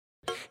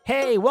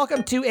Hey,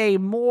 welcome to a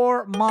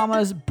More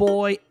Mama's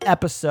Boy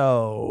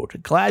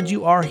episode. Glad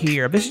you are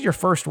here. If this is your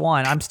first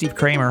one, I'm Steve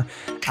Kramer.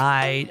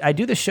 I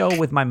do the show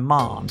with my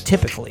mom,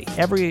 typically.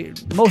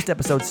 Most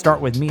episodes start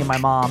with me and my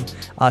mom.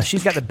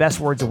 She's got the best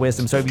words of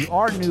wisdom. So if you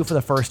are new for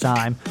the first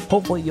time,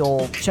 hopefully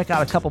you'll check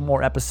out a couple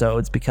more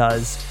episodes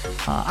because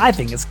I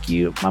think it's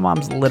cute. My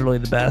mom's literally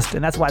the best,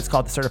 and that's why it's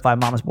called the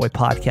Certified Mama's Boy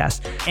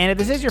Podcast. And if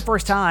this is your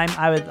first time,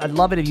 I'd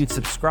love it if you'd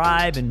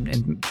subscribe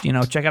and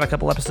check out a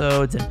couple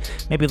episodes and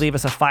maybe leave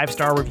us a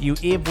 5-star review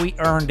if we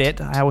earned it.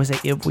 I always say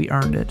if we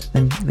earned it,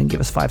 then give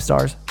us 5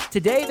 stars.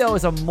 Today, though,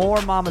 is a More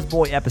Mama's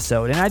Boy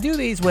episode, and I do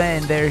these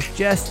when there's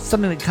just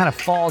something that kind of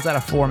falls out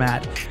of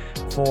format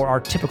for our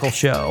typical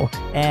show.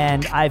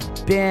 And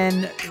I've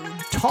been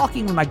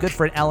talking with my good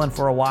friend Ellen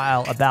for a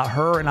while about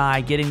her and I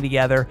getting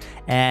together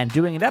and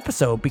doing an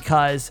episode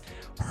because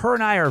her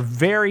and I are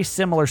very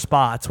similar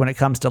spots when it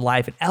comes to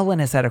life. And Ellen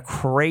has had a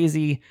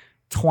crazy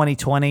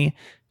 2020,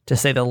 to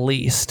say the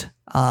least,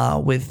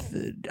 with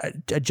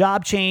a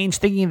job change,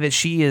 thinking that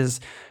she is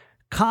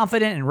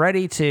confident and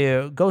ready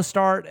to go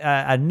start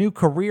a new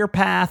career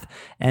path.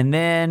 And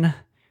then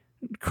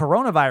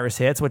coronavirus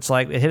hits, which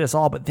it hit us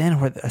all, but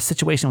then with a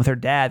situation with her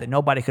dad that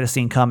nobody could have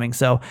seen coming.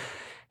 So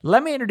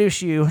let me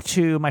introduce you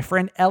to my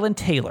friend Ellen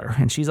Taylor,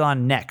 and she's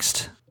on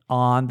next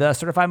on the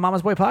Certified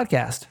Mama's Boy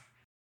podcast.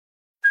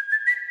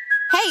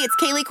 Hey, it's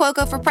Kaylee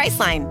Cuoco for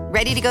Priceline.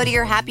 Ready to go to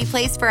your happy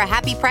place for a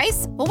happy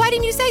price? Well, why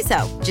didn't you say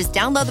so? Just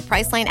download the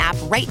Priceline app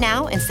right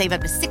now and save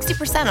up to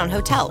 60% on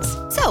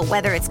hotels. So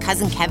whether it's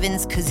Cousin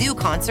Kevin's Kazoo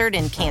Concert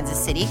in Kansas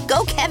City,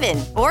 go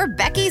Kevin, or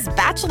Becky's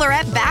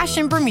Bachelorette Bash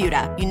in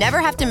Bermuda, you never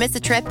have to miss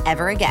a trip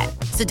ever again.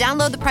 So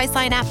download the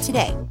Priceline app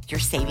today. Your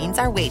savings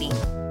are waiting.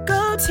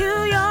 Go to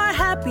your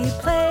happy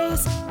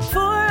place for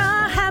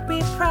a happy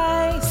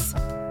price.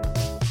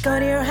 Go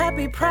to your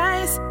happy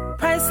price,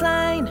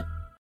 Priceline.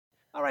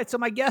 All right, so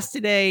my guest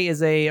today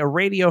is a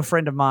radio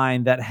friend of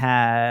mine that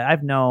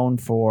I've known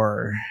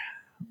for,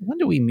 when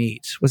did we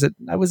meet? Was it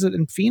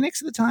in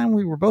Phoenix at the time?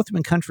 We were both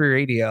in country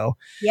radio.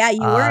 Yeah,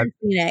 you were in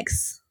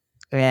Phoenix.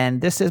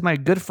 And this is my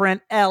good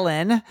friend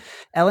Ellen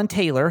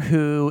Taylor,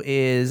 who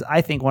is,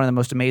 I think, one of the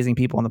most amazing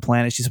people on the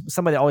planet. She's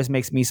somebody that always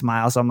makes me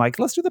smile. So I'm like,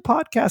 let's do the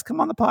podcast. Come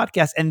on the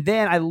podcast. And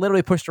then I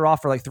literally pushed her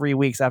off for 3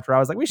 weeks after I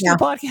was like, we should do a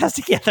podcast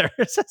together.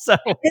 So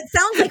it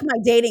sounds like my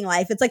dating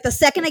life. It's like the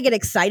second I get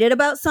excited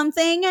about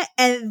something,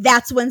 and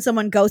that's when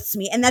someone ghosts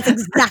me. And that's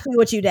exactly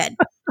what you did.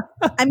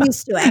 I'm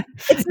used to it.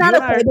 It's not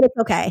okay, but it's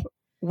okay.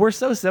 We're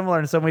so similar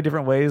in so many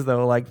different ways,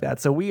 though, like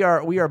that. So we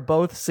are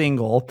both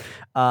single.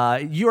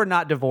 You are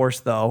not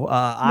divorced, though. No.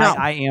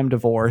 I am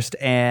divorced,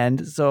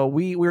 and so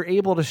we were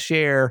able to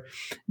share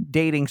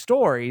dating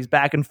stories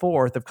back and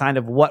forth of kind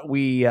of what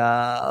we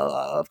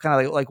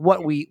what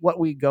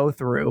we go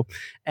through,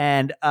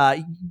 and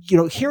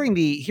hearing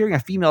a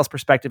female's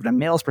perspective and a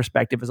male's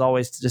perspective is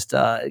always just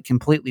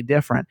completely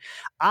different.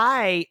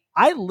 I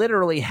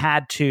literally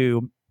had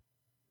to.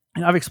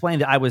 And I've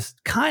explained that I was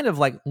kind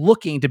of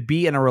looking to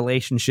be in a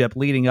relationship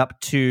leading up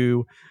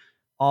to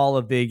all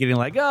of the getting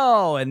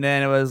and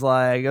then it was the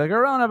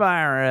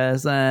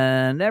coronavirus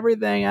and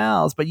everything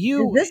else. But is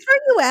this where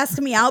you asked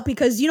me out?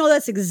 Because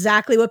that's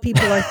exactly what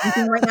people are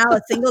thinking right now.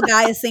 A single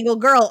guy, a single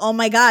girl. Oh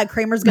my God,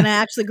 Kramer's going to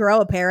actually grow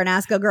a pair and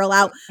ask a girl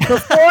out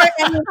before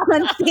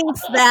anyone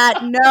thinks that.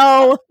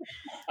 No.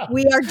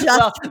 We are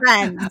just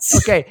friends.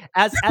 Okay.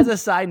 As a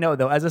side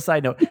note,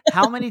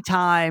 how many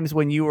times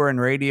when you were in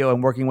radio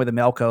and working with a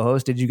male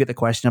co-host did you get the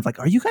question of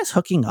are you guys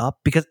hooking up?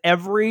 Because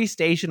every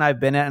station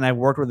I've been at and I've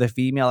worked with a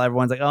female,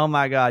 everyone's like, oh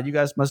my God, you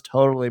guys must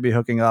totally be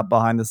hooking up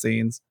behind the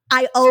scenes.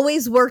 I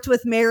always worked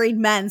with married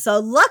men. So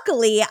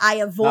luckily I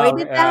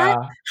avoided that.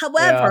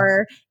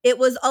 However, it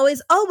was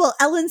always,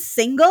 Ellen's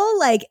single.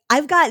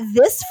 I've got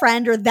this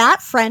friend or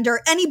that friend or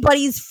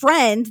anybody's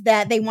friend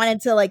that they wanted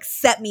to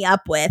set me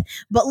up with.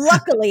 But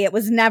luckily it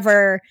was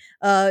never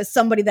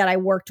somebody that I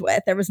worked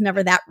with. There was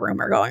never that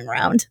rumor going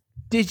around.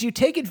 Did you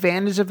take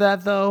advantage of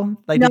that though?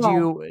 No. Did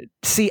you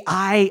see?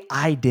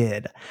 I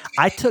did.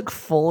 I took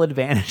full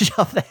advantage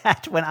of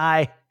that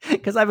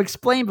because I've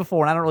explained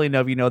before, and I don't really know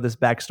if you know this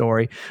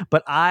backstory,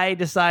 but I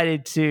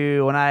decided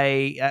to when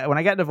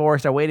I got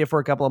divorced, I waited for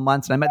a couple of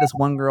months and I met this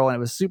one girl, and it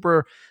was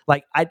super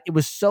it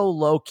was so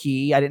low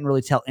key. I didn't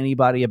really tell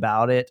anybody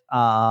about it,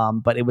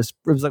 but it was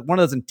one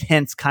of those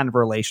intense kind of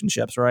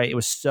relationships, right? It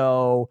was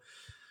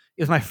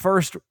my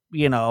first,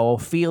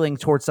 feeling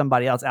towards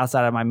somebody else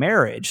outside of my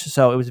marriage.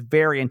 So it was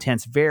very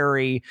intense,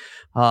 very,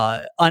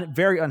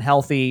 very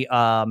unhealthy,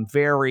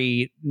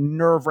 very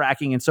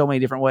nerve-wracking in so many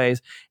different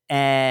ways.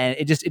 And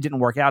it didn't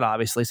work out,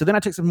 obviously. So then I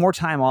took some more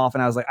time off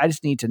and I was like, I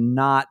just need to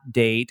not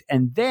date.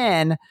 And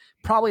then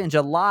probably in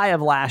July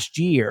of last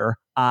year,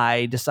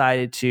 I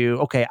decided to,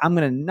 okay, I'm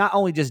going to not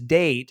only just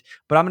date,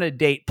 but I'm going to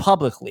date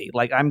publicly.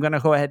 I'm going to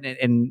go ahead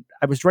and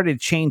I was ready to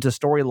change the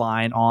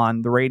storyline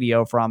on the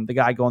radio from the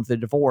guy going through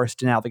the divorce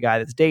to now the guy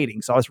that's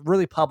dating. So I was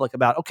really public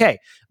about, okay,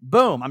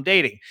 boom, I'm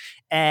dating.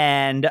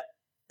 And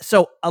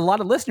so a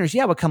lot of listeners,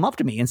 would come up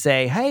to me and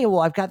say, hey,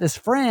 well, I've got this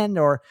friend,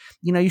 or,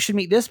 you should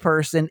meet this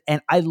person.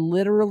 And I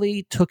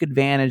literally took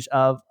advantage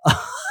of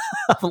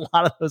of a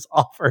lot of those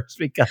offers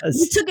because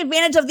you took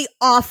advantage of the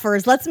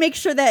offers. Let's make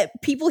sure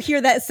that people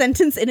hear that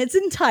sentence in its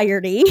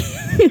entirety.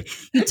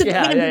 You took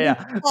advantage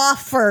of the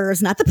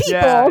offers, not the people,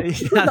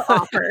 the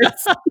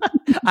offers.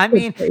 I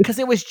mean, because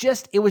it was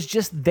just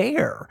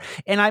there.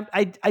 And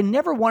I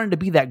never wanted to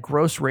be that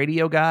gross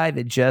radio guy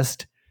that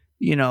just,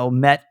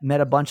 met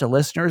a bunch of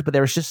listeners, but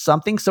there was just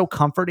something so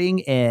comforting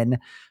in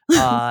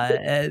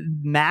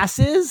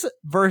masses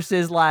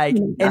versus like,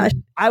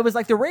 and I was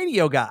like the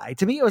radio guy.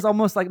 To me, it was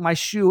almost like my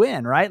shoe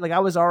in, right? Like I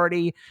was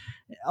already,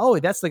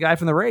 that's the guy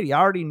from the radio. I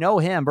already know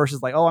him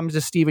versus like, I'm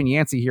just Stephen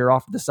Yancey here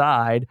off to the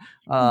side.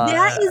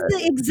 That is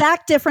the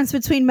exact difference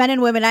between men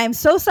and women. I am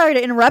so sorry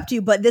to interrupt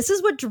you, but this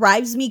is what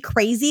drives me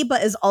crazy,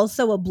 but is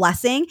also a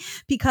blessing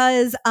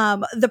because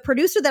the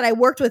producer that I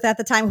worked with at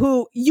the time,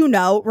 who,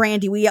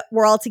 Randy, we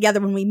were all together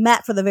when we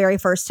met for the very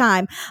first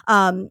time.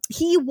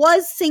 He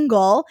was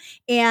single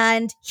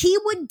and he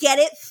would get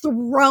it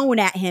thrown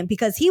at him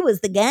because he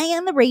was the guy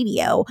on the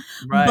radio.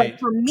 Right. But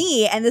for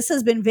me, and this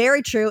has been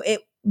very true,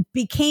 it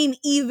became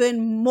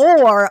even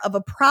more of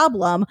a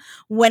problem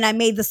when I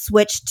made the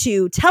switch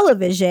to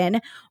television,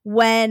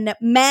 when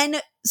men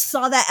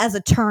saw that as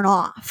a turn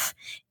off.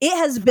 It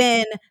has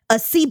been a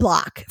C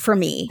block for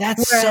me.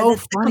 That's so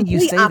funny you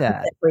say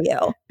that. For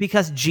you.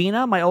 Because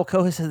Gina, my old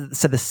co-host,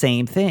 said the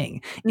same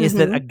thing, is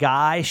that a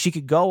guy, she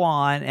could go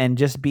on and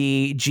just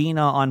be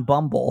Gina on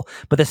Bumble,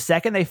 but the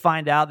second they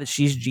find out that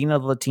she's Gina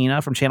the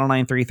Latina from Channel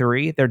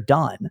 933, they're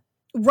done.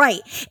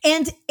 Right.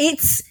 And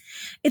it's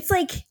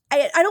like,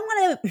 I don't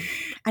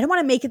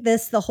want to make it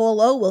this the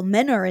whole,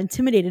 men are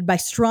intimidated by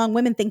strong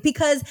women thing,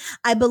 because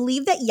I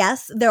believe that,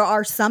 yes, there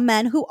are some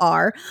men who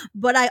are,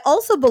 but I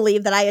also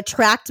believe that I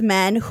attract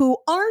men who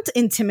aren't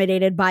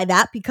intimidated by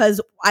that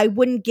because I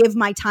wouldn't give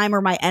my time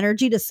or my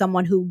energy to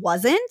someone who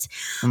wasn't.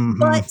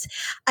 But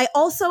I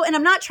also, and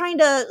I'm not trying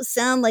to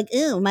sound like,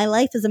 ew, my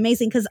life is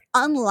amazing, because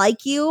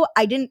unlike you,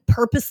 I didn't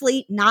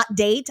purposely not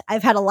date.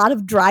 I've had a lot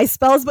of dry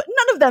spells, but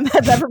none of them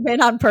have ever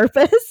been on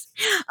purpose.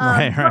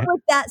 Right. But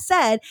with that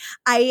said,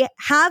 I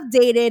have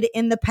dated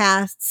in the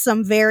past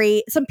some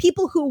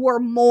people who were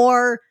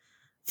more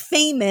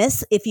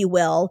famous, if you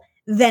will,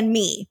 than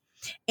me.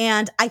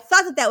 And I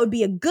thought that would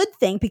be a good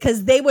thing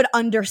because they would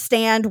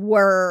understand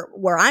where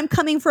I'm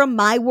coming from,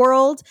 my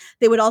world.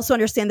 They would also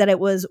understand that it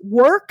was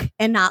work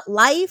and not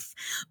life.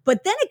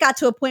 But then it got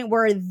to a point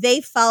where they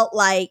felt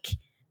like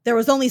there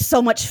was only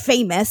so much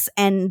famous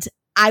and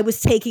I was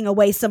taking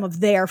away some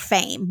of their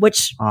fame,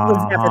 which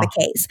was never the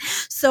case.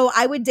 So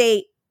I would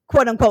date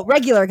quote unquote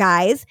regular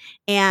guys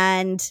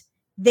and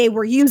they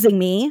were using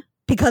me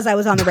because I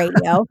was on the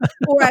radio,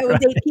 or I would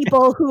date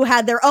people who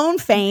had their own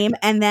fame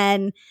and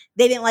then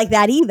they didn't like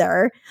that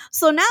either.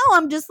 So now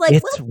I'm just like,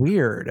 it's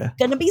weird.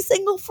 Gonna be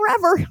single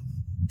forever.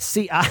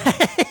 See,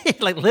 I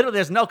like literally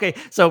there's no, okay.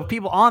 So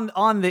people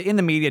in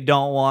the media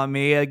don't want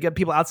me.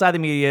 People outside the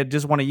media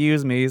just want to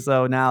use me.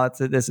 So now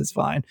this is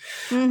fine.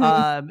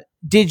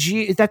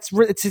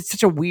 It's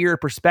such a weird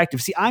perspective.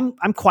 See, I'm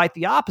quite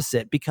the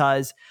opposite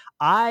because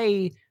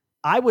I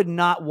would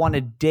not want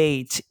to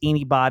date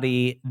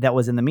anybody that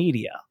was in the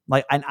media.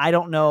 Like, and I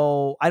don't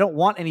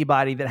want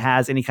anybody that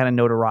has any kind of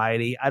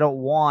notoriety. I don't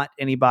want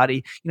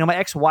anybody, my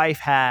ex-wife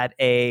had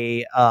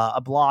a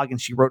blog and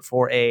she wrote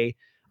for a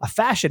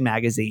fashion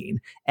magazine.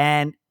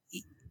 And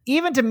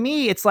even to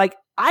me, it's like,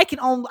 I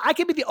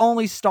can be the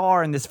only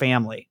star in this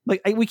family.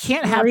 Like we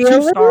can't have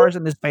two stars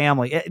in this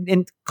family.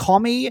 And call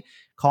me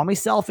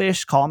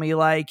selfish, call me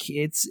like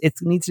it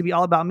needs to be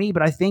all about me.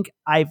 But I think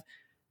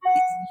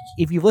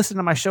if you listen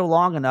to my show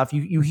long enough,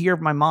 you hear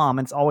my mom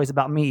and it's always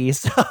about me.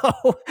 So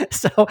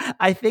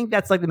I think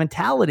that's like the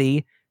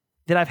mentality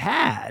that I've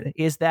had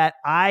is that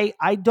I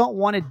don't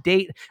want to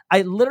date.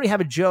 I literally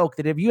have a joke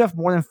that if you have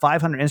more than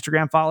 500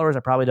 Instagram followers, I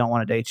probably don't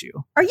want to date you.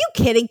 Are you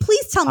kidding?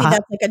 Please tell me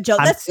that's like a joke.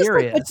 That's serious.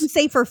 Just like what you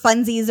say for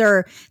funsies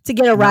or to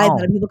get a rise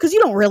out of people, because you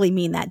don't really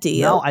mean that, do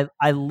you? No,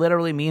 I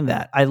literally mean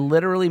that. I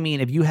literally mean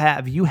if you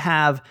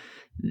have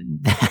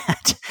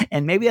that,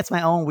 and maybe that's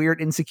my own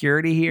weird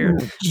insecurity here,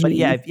 but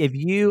yeah, if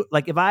you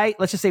like,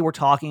 let's just say we're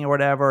talking or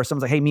whatever, or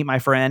someone's like, hey, meet my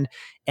friend,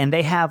 and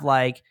they have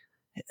like,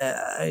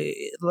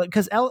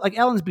 because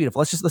Ellen's beautiful.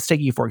 Let's take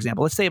you for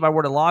example. Let's say if I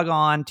were to log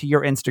on to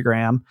your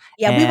Instagram,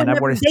 we would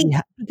never date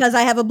because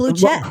I have a blue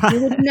check. We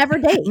would never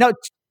date. No,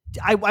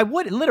 I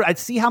would literally. I'd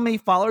see how many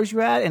followers you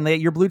had and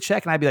your blue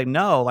check, and I'd be like,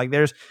 no, like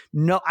there's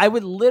no. I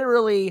would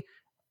literally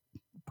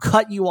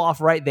cut you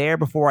off right there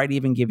before I'd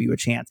even give you a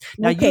chance.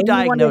 Now you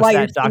diagnose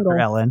that, Dr.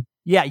 Ellen.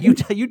 Yeah,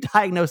 you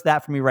diagnose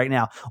that for me right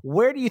now.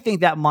 Where do you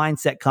think that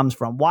mindset comes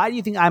from? Why do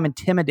you think I'm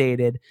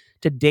intimidated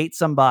to date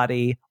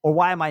somebody, or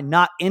why am I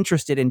not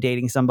interested in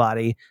dating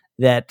somebody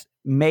that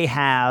may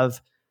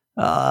have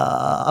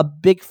a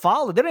big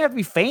follower? They don't have to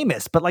be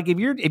famous, but like if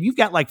you've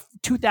got like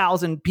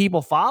 2,000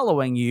 people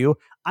following you,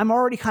 I'm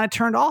already kind of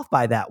turned off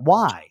by that.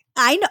 Why?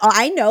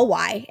 I know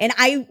why. And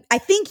I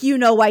think you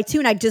know why too.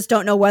 And I just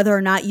don't know whether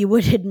or not you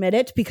would admit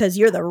it because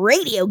you're the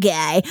radio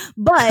guy.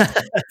 But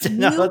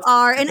No, you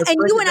are, and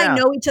you and I down.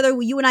 know each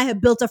other. You and I have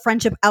built a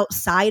friendship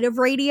outside of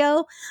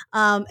radio.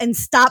 And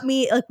stop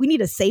me, like we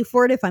need a safe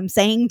word if I'm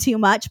saying too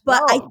much.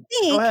 But No,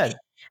 go ahead.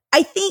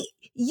 I think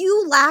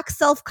you lack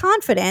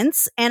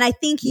self-confidence. And I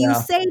think you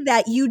say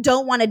that you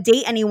don't want to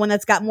date anyone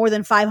that's got more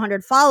than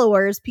 500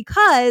 followers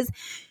because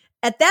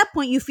at that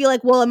point you feel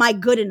like, well, am I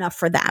good enough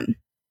for them?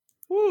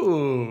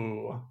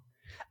 Ooh.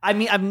 I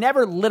mean, I've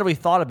never literally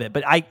thought of it,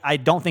 but I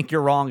don't think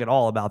you're wrong at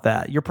all about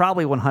that. You're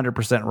probably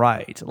 100%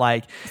 right.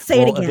 Like,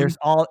 say it again.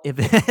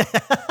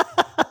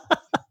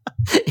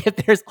 If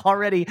there's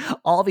already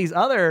all these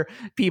other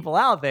people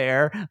out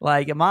there,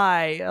 like, if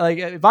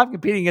I'm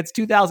competing against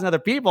 2,000 other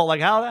people,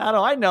 like, how do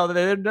I know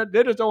that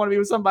they just don't want to be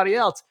with somebody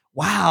else?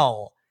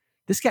 Wow.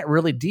 This got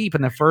really deep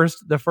in the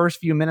first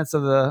few minutes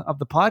of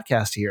the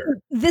podcast here.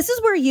 This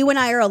is where you and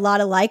I are a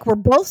lot alike. We're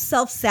both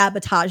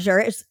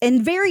self-sabotagers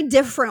in very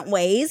different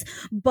ways,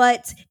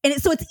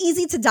 so it's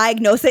easy to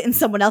diagnose it in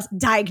someone else.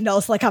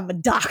 Diagnose like I'm a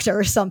doctor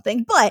or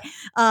something, but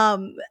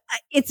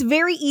it's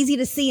very easy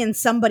to see in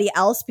somebody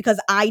else because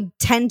I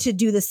tend to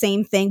do the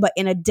same thing, but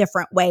in a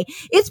different way.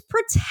 It's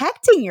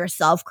protecting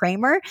yourself,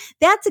 Kramer.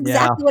 That's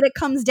exactly what it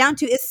comes down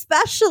to,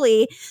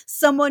 especially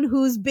someone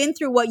who's been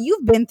through what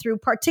you've been through,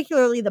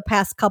 particularly the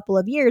past couple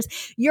of years.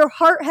 Your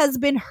heart has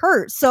been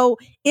hurt. So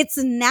it's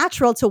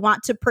natural to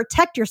want to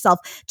protect yourself.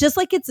 Just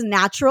like it's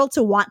natural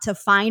to want to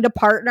find a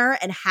partner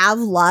and have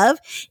love.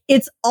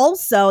 It's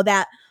also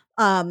that,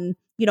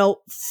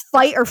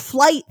 fight or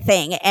flight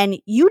thing. And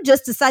you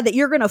just decide that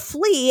you're going to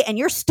flee and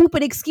your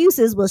stupid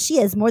excuses. Well, she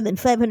has more than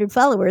 500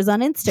 followers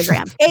on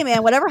Instagram. Hey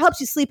man, whatever helps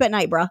you sleep at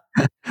night, bro.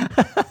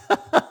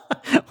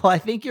 Well, I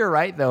think you're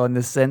right though, in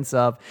the sense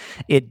of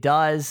it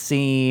does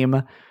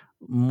seem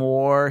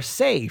more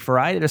safe,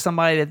 right? There's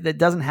somebody that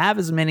doesn't have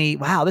as many.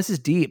 Wow, this is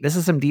deep. This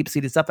is some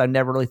deep-seated stuff I've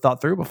never really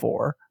thought through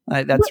before.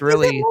 That's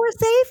really. Is it more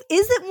safe?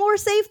 Is it more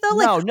safe though?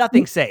 No,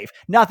 nothing safe.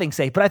 Nothing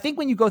safe. But I think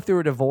when you go through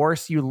a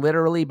divorce, you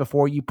literally,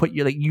 before you put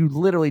you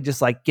literally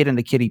just like get in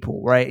the kiddie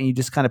pool, right? And you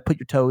just kind of put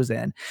your toes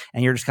in,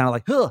 and you're just kind of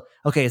like, huh,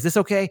 okay, is this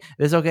okay?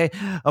 Is this okay?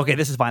 Okay,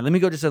 this is fine. Let me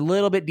go just a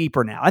little bit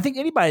deeper now. I think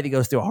anybody that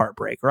goes through a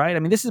heartbreak, right? I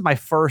mean, this is my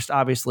first,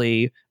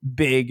 obviously,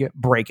 big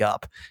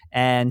breakup,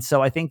 and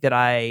so I think that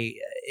I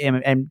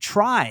am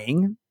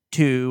trying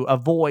to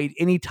avoid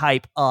any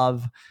type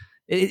of.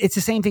 It's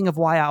the same thing of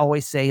why I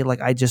always say,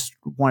 like, I just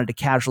wanted to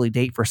casually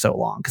date for so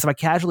long. Because if I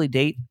casually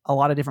date a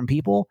lot of different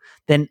people,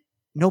 then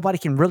nobody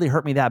can really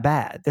hurt me that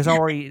bad. There's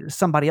already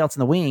somebody else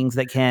in the wings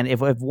that can, if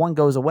one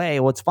goes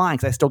away, well, it's fine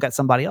because I still got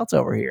somebody else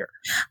over here.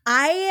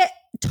 I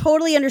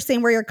totally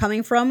understand where you're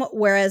coming from.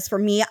 Whereas for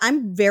me,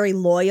 I'm very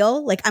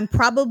loyal. Like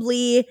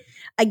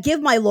I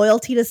give my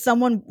loyalty to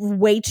someone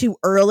way too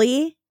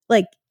early.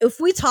 Like if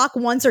we talk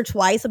once or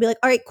twice, I'll be like,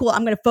 all right, cool.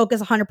 I'm going to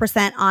focus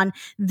 100% on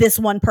this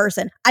one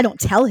person. I don't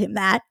tell him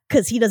that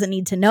because he doesn't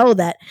need to know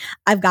that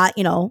I've got,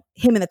 him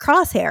in the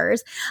crosshairs.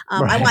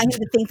 Right. I want him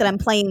to think that I'm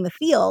playing the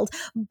field.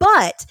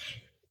 But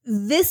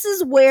this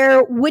is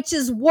where, which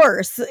is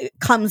worse,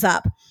 comes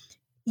up.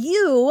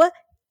 You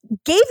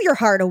gave your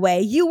heart away.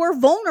 You were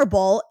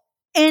vulnerable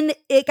and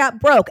it got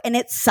broke and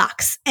it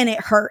sucks and it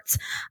hurts.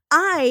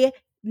 I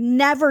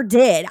never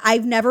did.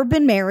 I've never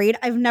been married.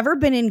 I've never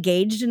been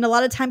engaged. And a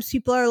lot of times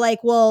people are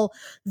like, well,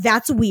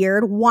 that's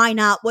weird. Why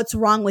not? What's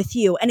wrong with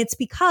you? And it's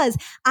because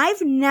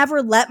I've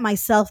never let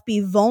myself be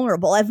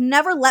vulnerable. I've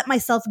never let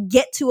myself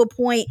get to a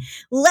point,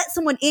 let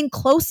someone in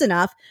close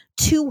enough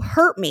to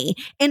hurt me.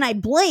 And I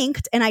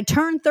blinked and I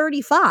turned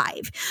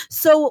 35.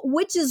 So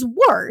which is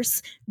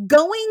worse,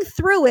 going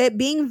through it,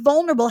 being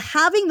vulnerable,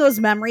 having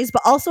those memories,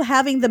 but also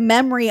having the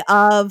memory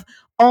of,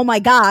 oh my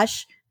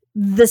gosh,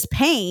 this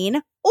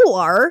pain,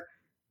 or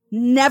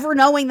never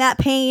knowing that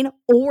pain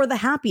or the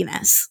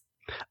happiness.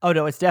 Oh,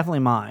 no, it's definitely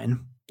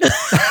mine. You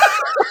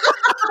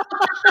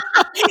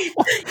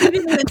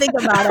didn't even think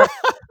about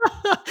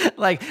it.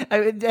 Like,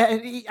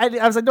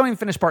 I was like, don't even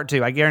finish part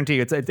 2. I guarantee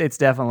you it's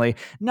definitely.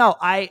 No,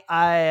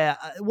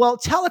 well,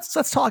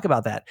 let's talk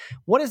about that.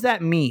 What does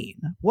that mean?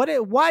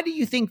 Why do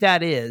you think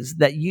that is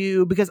that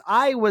you, because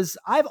I've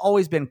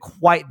always been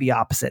quite the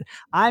opposite.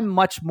 I'm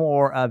much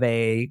more of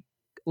a,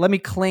 let me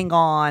cling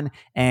on,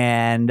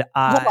 and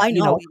I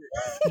know.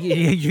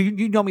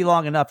 You know me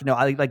long enough to know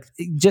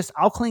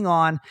I'll cling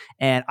on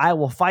and I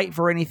will fight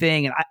for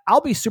anything, and I'll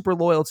be super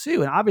loyal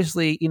too. And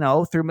obviously,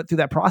 through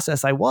that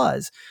process, I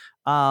was.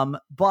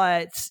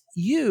 But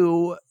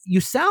you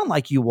sound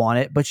like you want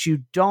it, but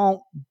you don't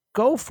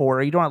go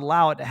for it. You don't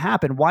allow it to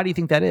happen. Why do you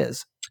think that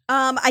is?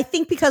 I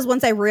think because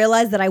once I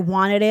realized that I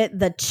wanted it,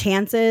 the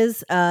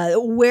chances,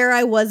 where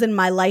I was in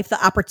my life,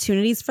 the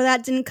opportunities for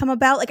that didn't come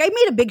about. Like I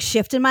made a big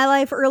shift in my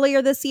life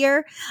earlier this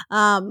year.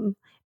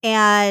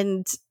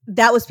 And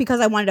that was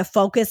because I wanted to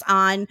focus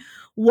on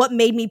what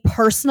made me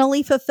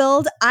personally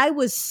fulfilled. I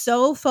was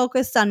so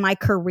focused on my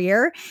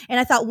career. And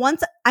I thought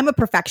once I'm a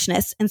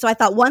perfectionist. And so I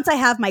thought once I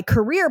have my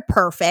career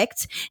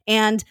perfect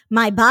and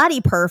my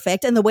body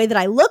perfect and the way that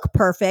I look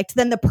perfect,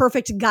 then the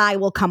perfect guy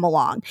will come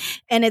along.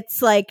 And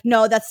it's like,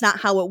 no, that's not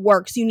how it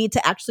works. You need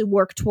to actually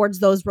work towards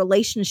those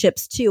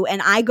relationships too.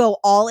 And I go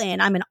all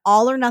in. I'm an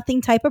all or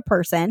nothing type of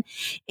person.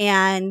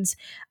 And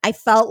I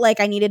felt like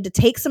I needed to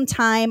take some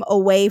time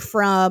away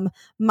from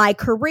my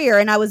career.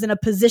 And I was in a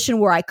position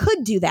where I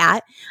could do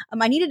that.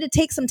 I needed to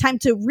take some time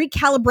to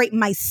recalibrate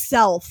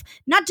myself,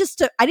 not just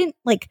to, I didn't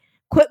like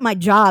quit my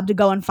job to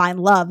go and find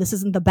love. This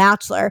isn't The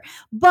Bachelor,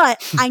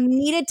 but I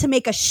needed to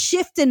make a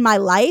shift in my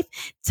life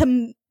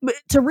to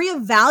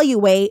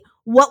reevaluate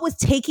what was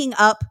taking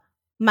up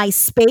my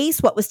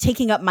space, what was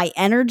taking up my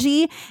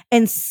energy,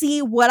 and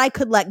see what I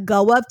could let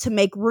go of to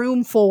make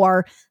room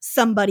for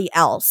somebody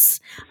else.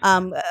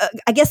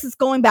 I guess it's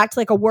going back to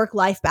like a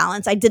work-life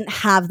balance. I didn't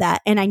have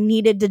that, and I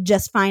needed to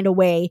just find a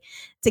way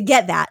to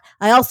get that.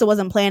 I also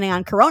wasn't planning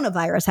on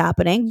coronavirus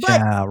happening, but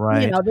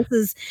you know,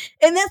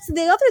 and that's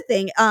the other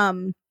thing.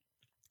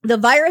 The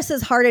virus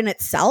is hard in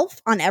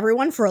itself on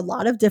everyone for a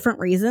lot of different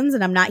reasons.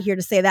 And I'm not here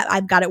to say that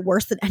I've got it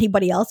worse than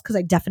anybody else, because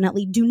I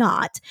definitely do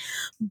not.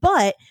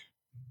 But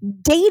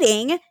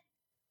dating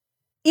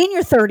in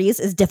your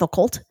 30s is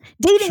difficult.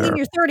 Dating in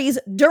your 30s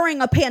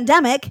during a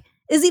pandemic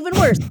is even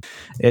worse.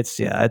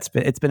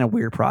 It's been a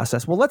weird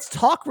process. Well, let's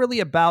talk really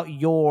about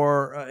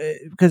your,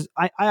 because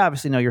I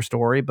obviously know your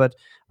story, but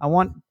I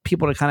want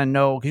people to kind of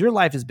know, because your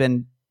life has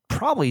been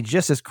probably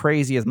just as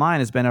crazy as mine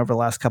has been over the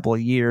last couple of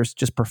years,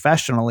 just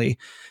professionally.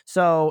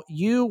 So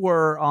you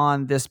were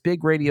on this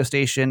big radio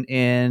station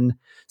in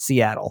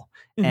Seattle.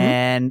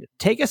 And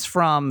take us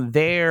from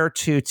there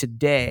to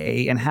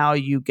today and how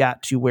you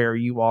got to where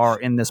you are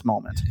in this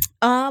moment.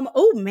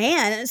 Oh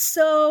man.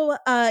 So,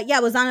 I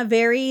was on a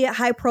very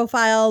high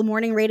profile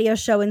morning radio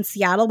show in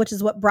Seattle, which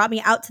is what brought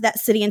me out to that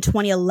city in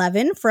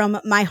 2011 from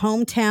my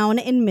hometown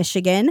in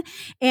Michigan.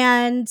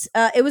 And,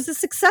 it was a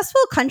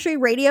successful country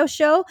radio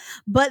show,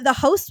 but the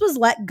host was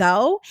let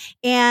go,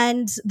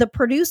 and the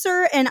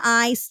producer and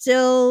I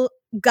still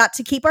got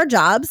to keep our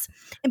jobs.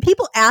 And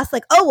people asked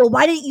like, oh, well,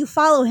 why didn't you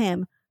follow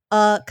him?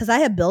 Because I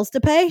have bills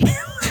to pay.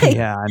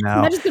 Yeah, I know.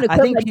 I'm not just gonna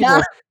quit my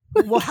job.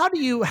 Well, how do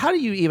you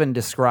even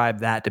describe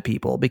that to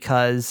people?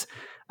 Because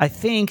I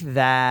think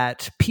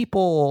that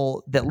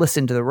people that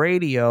listen to the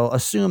radio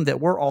assume that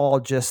we're all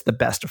just the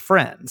best of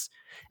friends.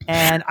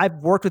 And I've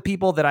worked with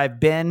people that I've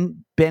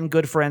been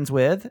good friends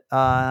with,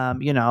 and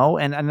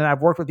then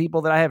I've worked with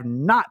people that I have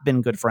not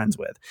been good friends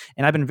with.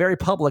 And I've been very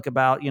public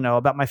about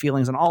my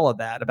feelings and all of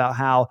that, about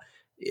how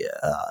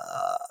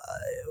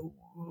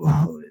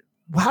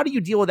do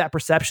you deal with that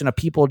perception of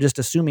people just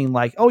assuming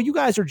like, oh, you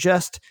guys are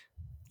just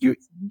you?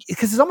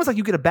 Because it's almost like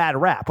you get a bad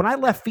rap. When I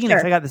left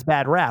Phoenix, I got this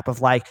bad rap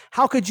of like,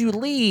 how could you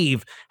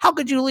leave? How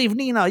could you leave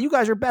Nina? You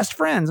guys are best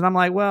friends. And I'm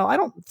like, well, I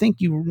don't think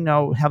you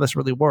know how this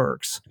really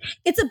works.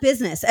 It's a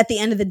business. At the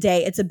end of the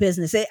day, it's a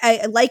business.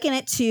 I liken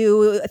it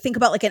to, think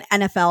about like an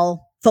NFL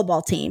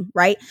football team,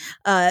 right?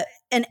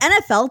 An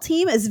NFL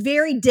team is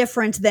very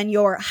different than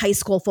your high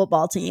school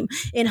football team.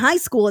 In high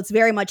school, it's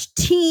very much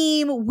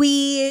team,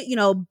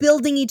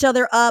 building each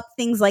other up,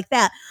 things like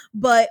that.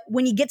 But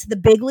when you get to the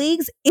big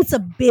leagues, it's a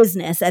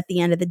business at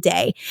the end of the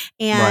day.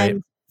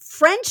 And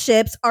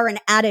friendships are an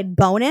added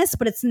bonus,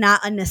 but it's not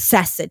a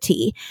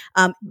necessity.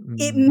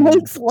 It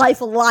makes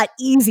life a lot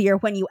easier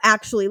when you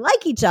actually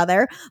like each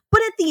other.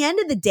 But at the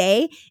end of the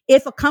day,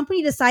 if a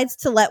company decides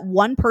to let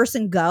one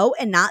person go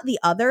and not the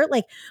other,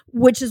 like,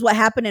 which is what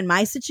happened in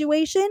my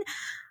situation,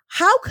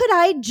 how could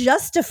I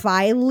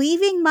justify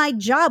leaving my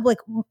job? Like,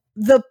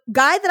 the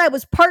guy that I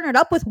was partnered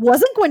up with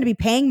wasn't going to be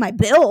paying my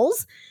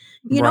bills.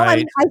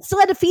 I still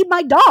had to feed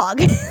my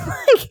dog.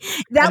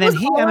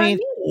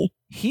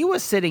 He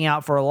was sitting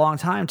out for a long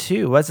time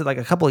too. Was it like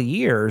a couple of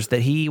years that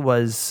he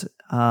was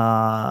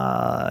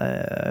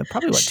probably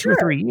 2 or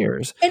 3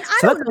 years? And I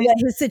don't know what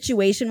his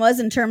situation was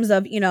in terms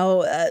of,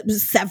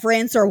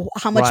 severance or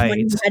how much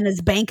money was in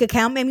his bank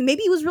account.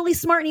 Maybe he was really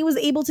smart and he was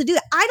able to do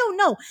that. I don't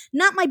know.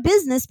 Not my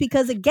business,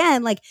 because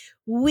again, like,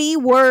 we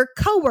were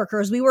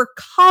coworkers, we were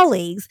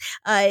colleagues,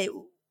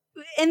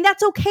 and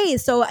that's okay.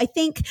 So I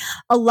think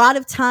a lot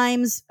of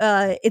times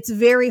it's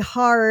very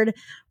hard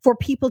for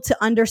people to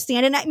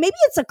understand. And maybe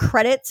it's a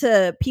credit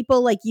to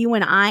people like you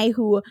and I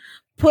who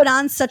put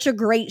on such a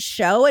great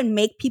show and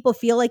make people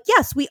feel like,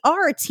 yes, we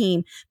are a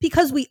team,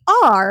 because we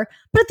are.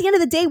 But at the end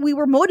of the day, we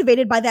were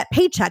motivated by that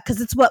paycheck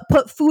because it's what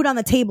put food on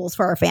the tables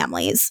for our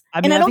families.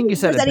 I don't think you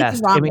said it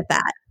best. Wrong with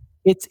that.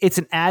 It's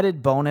an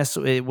added bonus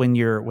when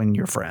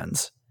you're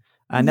friends.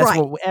 And that's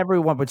what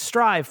everyone would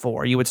strive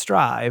for. You would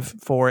strive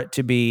for it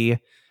to be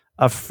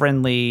a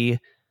friendly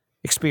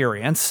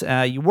experience.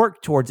 You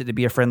work towards it to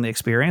be a friendly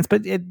experience.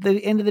 But at the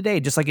end of the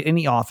day, just like at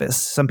any office,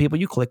 some people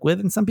you click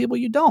with and some people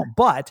you don't.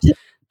 But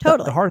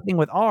totally, the hard thing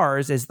with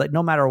ours is that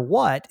no matter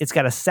what, it's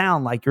got to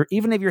sound like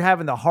even if you're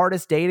having the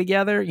hardest day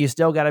together, you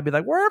still got to be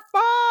like, we're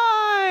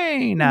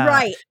fine.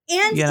 Right.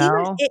 And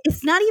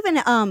it's not even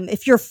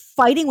if you're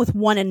fighting with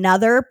one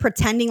another,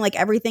 pretending like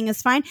everything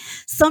is fine.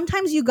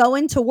 Sometimes you go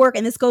into work,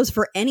 and this goes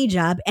for any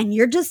job, and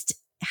you're just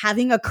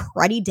having a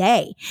cruddy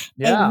day.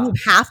 And you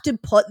have to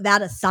put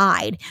that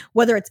aside,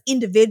 whether it's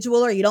individual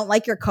or you don't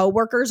like your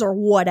coworkers or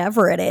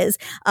whatever it is.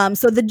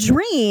 So the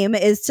dream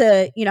is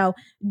to,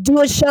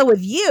 do a show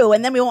with you,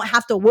 and then we won't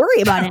have to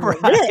worry about any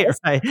of this.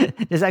 Right.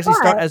 Just actually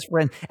start as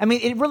friends. I mean,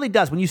 it really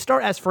does. When you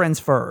start as friends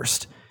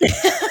first.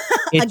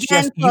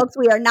 Again, folks,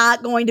 we are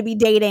not going to be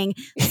dating.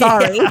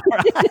 Sorry.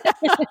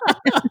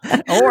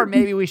 Or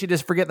maybe we should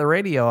just forget the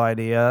radio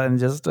idea and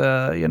just,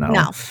 No.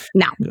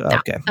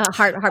 Okay.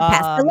 Hard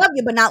pass. I love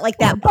you, but not like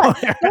that.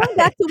 But going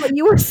back to what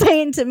you were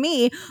saying to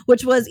me,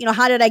 which was,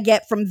 how did I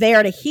get from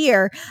there to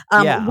here?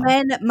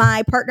 When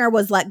my partner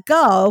was let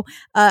go,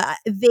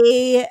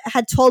 they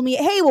had told me,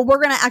 hey, well,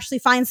 we're going to actually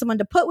find someone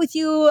to put with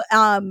you.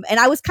 And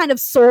I was kind of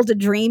sold a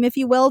dream, if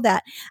you will,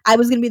 that I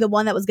was going to be the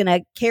one that was going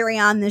to carry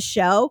on this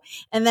show.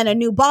 And then a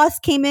new boss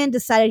came in,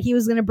 decided he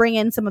was going to bring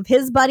in some of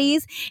his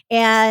buddies.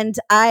 And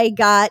I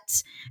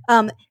got,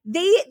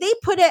 they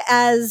put it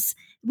as,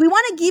 we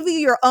want to give you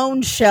your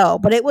own show,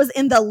 but it was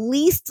in the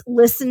least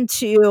listened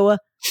to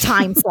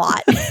time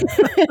slot.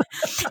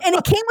 And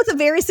it came with a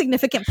very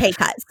significant pay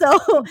cut.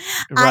 So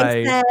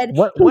I said,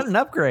 what an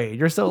upgrade.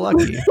 You're so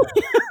lucky.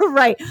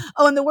 Right.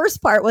 Oh, and the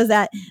worst part was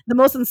that the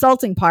most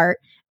insulting part,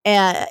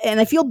 and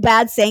I feel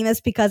bad saying this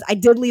because I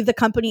did leave the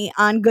company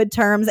on good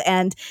terms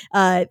and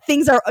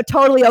things are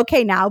totally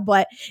okay now.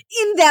 But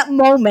in that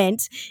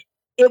moment,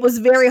 it was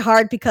very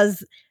hard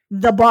because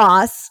the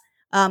boss,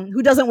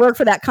 who doesn't work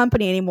for that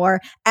company anymore,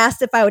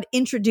 asked if I would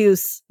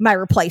introduce my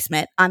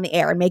replacement on the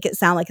air and make it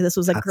sound like this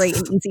was a great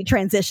and easy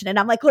transition. And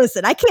I'm like,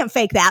 listen, I can't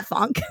fake that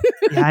funk.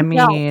 Yeah, I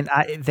mean,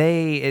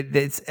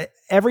 it's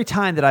every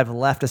time that I've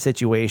left a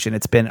situation,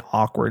 it's been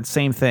awkward.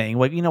 Same thing.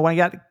 Like, when I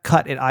got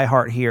cut at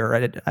iHeart here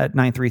at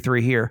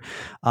 933 here,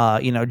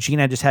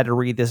 Gina just had to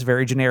read this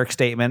very generic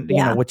statement,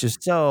 which is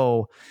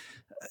so...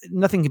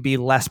 Nothing could be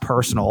less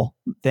personal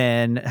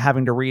than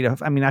having to read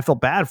I feel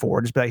bad for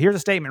it. Just be like, here's a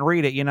statement,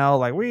 read it,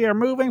 like we are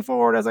moving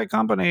forward as a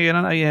company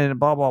and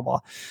blah, blah, blah.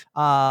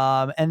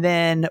 And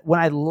then when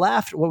I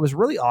left, what was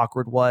really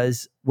awkward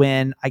was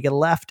when I get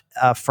left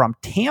from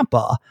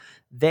Tampa,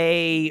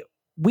 we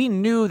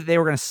knew that they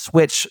were going to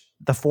switch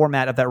the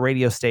format of that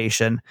radio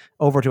station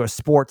over to a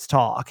sports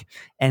talk.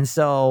 And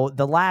so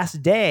the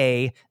last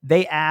day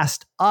they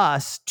asked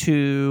us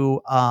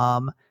to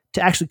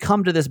actually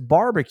come to this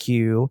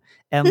barbecue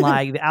and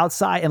the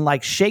outside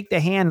and shake the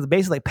hand and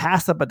basically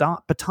pass the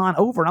baton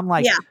over. And I'm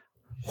like,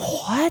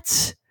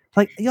 what?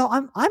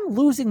 I'm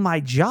losing my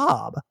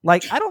job. I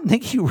don't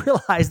think you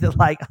realize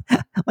that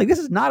this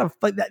is not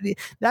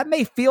that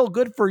may feel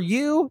good for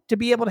you to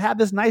be able to have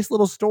this nice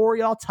little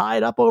story all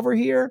tied up over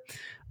here.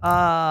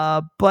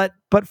 But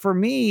for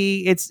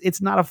me,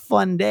 it's not a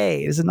fun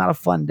day. This is not a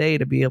fun day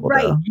to be able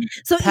to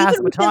pass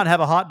the baton, have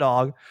a hot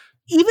dog.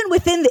 Even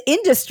within the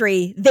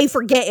industry, they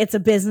forget it's a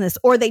business,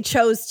 or they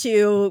chose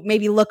to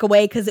maybe look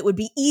away because it would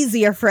be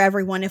easier for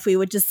everyone if we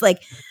would just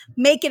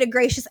make it a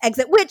gracious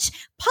exit, which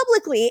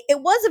publicly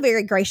it was a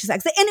very gracious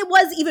exit. And it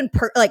was even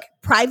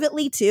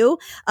privately too,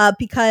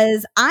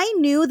 because I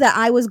knew that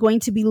I was going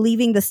to be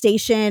leaving the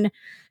station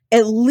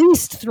at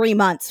least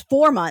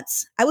 4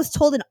 months. I was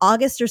told in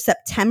August or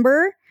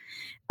September.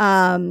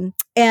 And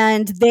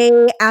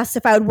they asked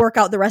if I would work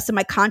out the rest of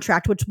my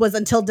contract, which was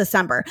until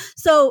December.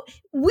 So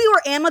we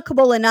were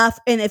amicable enough.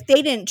 And if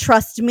they didn't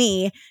trust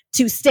me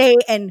to stay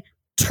and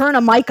turn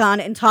a mic on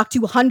and talk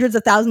to hundreds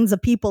of thousands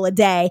of people a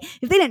day,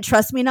 if they didn't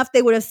trust me enough,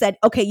 they would have said,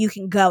 okay, you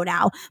can go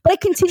now. But I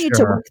continued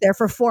to work there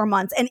for 4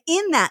 months. And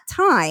in that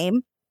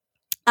time,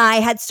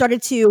 I had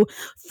started to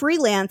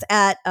freelance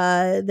at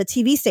the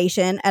TV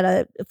station at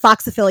a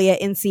Fox affiliate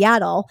in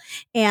Seattle.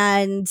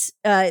 And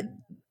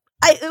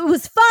it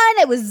was fun.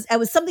 It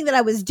was something that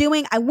I was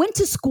doing. I went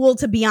to school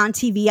to be on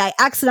TV. I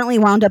accidentally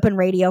wound up in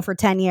radio for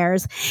 10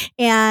 years.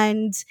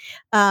 And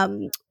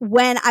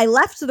when I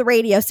left the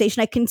radio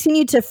station, I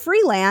continued to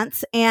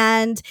freelance.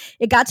 And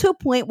it got to a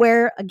point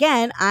where,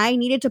 again, I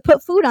needed to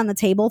put food on the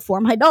table for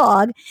my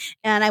dog.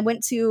 And I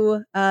went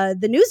to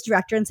the news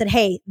director and said,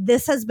 hey,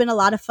 this has been a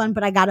lot of fun,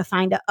 but I got to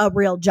find a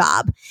real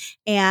job.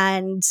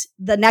 And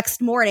the next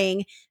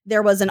morning,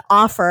 there was an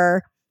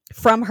offer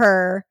from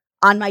her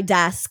on my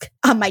desk.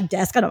 I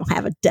don't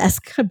have a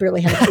desk. I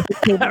barely have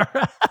a table.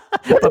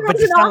 but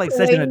you sound like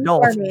such an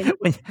adult.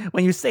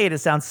 When you say it, it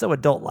sounds so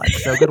adult-like.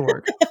 So good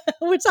work.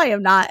 Which I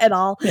am not at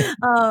all.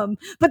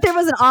 But there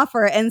was an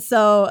offer. And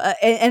so,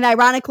 and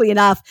ironically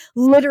enough,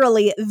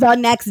 literally the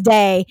next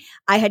day,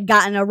 I had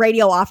gotten a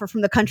radio offer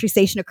from the country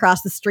station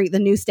across the street, the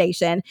news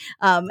station.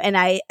 And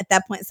I, at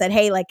that point, said,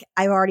 hey,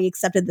 I've already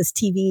accepted this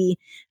TV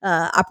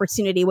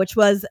opportunity, which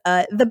was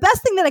the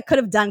best thing that I could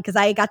have done, because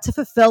I got to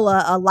fulfill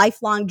a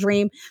lifelong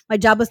dream. My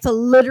job was to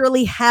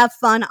literally have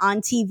fun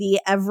on TV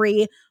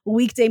every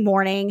weekday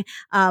morning.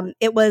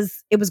 It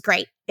was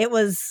great. It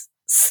was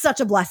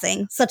such a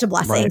blessing.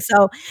 Right.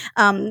 So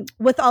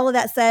with all of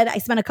that said, I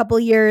spent a couple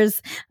of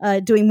years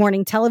doing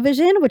morning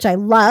television, which I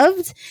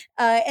loved.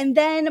 And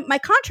then my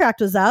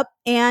contract was up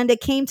and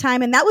it came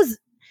time, and that was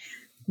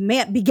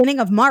beginning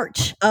of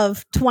March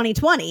of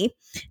 2020.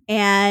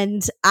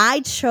 And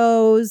I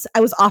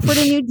was offered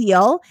a new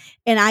deal.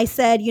 And I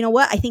said, you know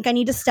what? I think I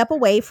need to step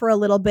away for a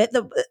little bit.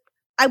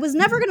 I was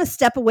never going to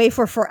step away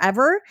for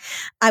forever.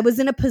 I was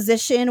in a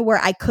position where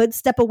I could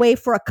step away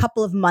for a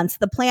couple of months.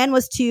 The plan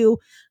was to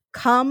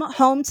come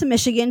home to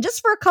Michigan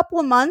just for a couple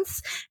of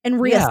months and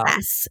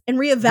reassess and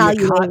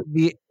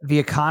reevaluate. The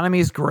economy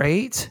is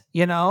great,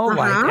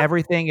 like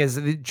everything is.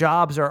 The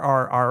jobs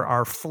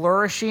are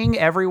flourishing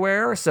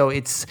everywhere. So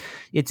it's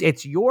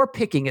your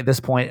picking at this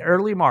point.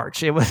 Early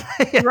March, it was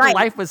right.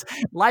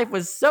 life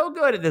was so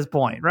good at this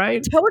point,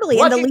 right? Totally.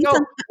 What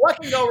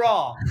can go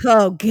wrong?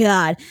 Oh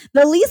God,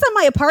 the lease on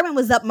my apartment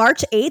was up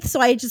March 8th, so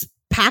I just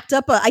packed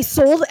up. I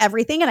sold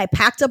everything and I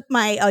packed up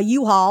my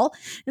U-Haul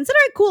and said,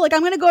 all right, cool. Like I'm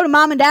going to go to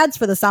mom and dad's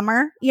for the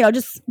summer,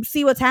 just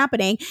see what's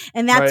happening.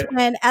 And that's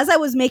when, as I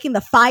was making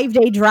the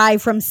 5-day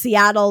drive from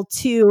Seattle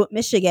to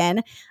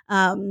Michigan,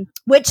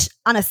 which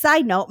on a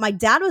side note, my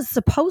dad was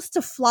supposed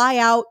to fly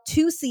out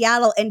to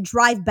Seattle and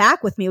drive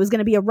back with me. It was going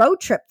to be a road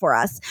trip for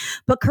us.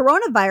 But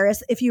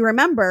coronavirus, if you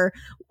remember,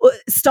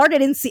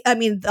 started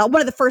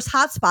one of the first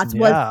hotspots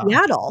was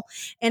Seattle.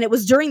 And it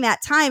was during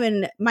that time.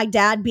 And my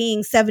dad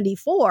being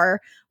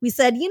 74, we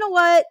said, you know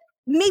what?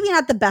 Maybe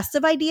not the best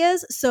of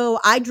ideas. So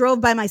I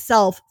drove by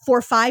myself for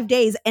 5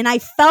 days and I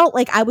felt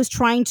like I was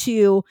trying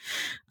to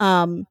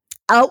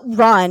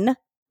outrun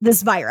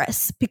this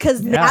virus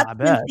because that's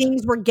when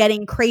things were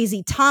getting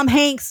crazy. Tom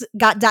Hanks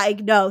got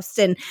diagnosed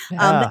and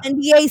the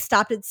NBA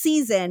stopped its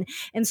season.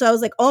 And so I was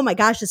like, oh my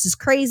gosh, this is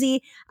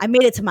crazy. I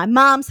made it to my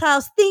mom's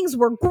house. Things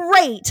were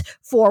great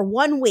for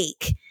 1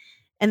 week.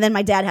 And then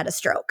my dad had a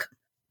stroke.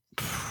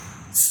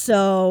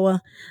 So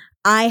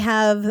I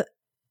have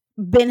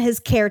been his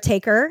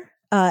caretaker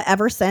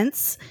ever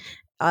since.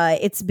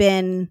 It's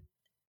been,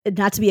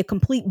 not to be a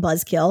complete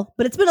buzzkill,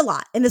 but it's been a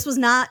lot. And this was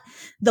not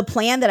the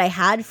plan that I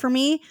had for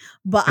me,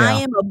 but I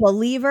am a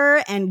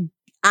believer and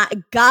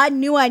God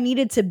knew I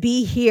needed to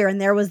be here. And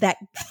there was that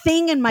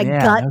thing in my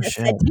gut that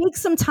said, take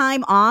some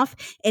time off.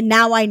 And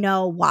now I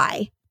know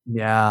why.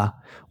 Yeah.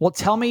 Well,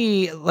 tell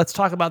me, let's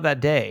talk about that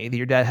day that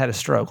your dad had a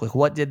stroke. Like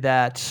what did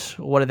that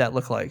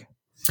look like?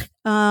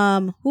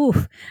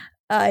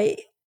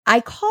 I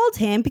called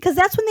him because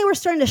that's when they were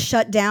starting to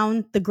shut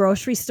down the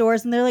grocery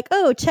stores and they're like,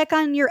 oh, check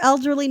on your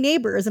elderly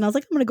neighbors. And I was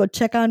like, I'm going to go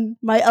check on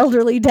my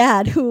elderly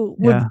dad who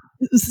would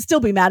still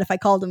be mad if I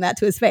called him that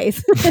to his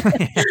face.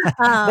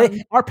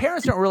 Our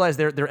parents don't realize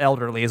they're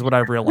elderly is what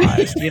I've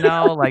realized,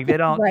 like they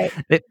don't,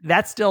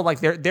 that's still like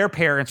their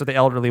parents are the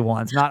elderly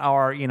ones, not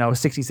our,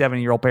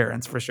 67-year-old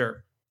parents for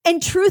sure.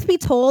 And truth be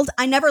told,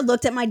 I never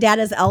looked at my dad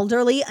as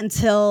elderly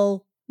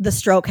until the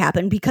stroke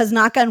happened because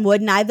knock on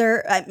wood, my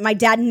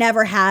dad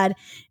never had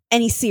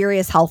any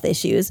serious health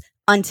issues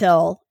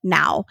until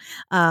now.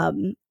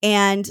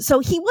 And so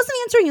he wasn't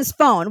answering his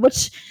phone,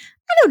 which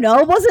I don't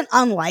know, wasn't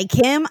unlike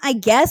him, I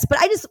guess, but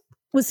I just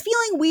was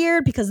feeling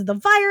weird because of the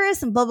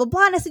virus and blah, blah,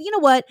 blah. And I said, you know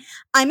what?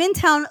 I'm in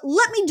town.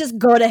 Let me just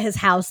go to his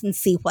house and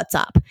see what's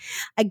up.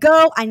 I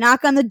go, I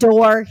knock on the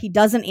door. He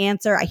doesn't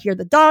answer. I hear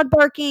the dog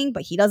barking,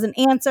 but he doesn't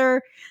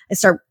answer. I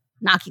start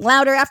knocking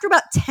louder. After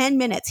about 10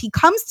 minutes, he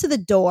comes to the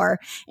door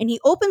and he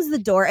opens the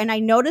door and I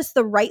notice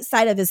the right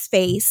side of his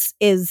face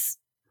is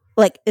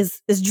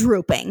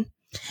drooping.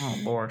 Oh,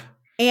 Lord.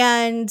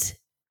 And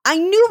I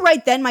knew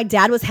right then my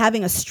dad was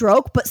having a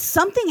stroke, but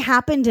something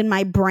happened in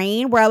my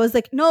brain where I was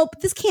like, nope,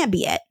 this can't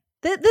be it.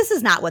 This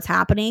is not what's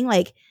happening.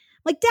 Like,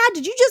 Dad,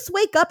 did you just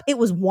wake up? It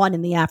was 1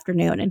 PM.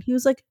 And he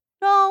was like,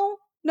 no,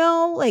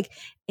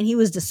 and he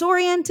was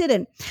disoriented.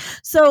 And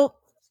so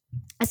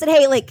I said,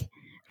 hey,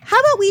 how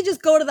about we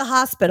just go to the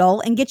hospital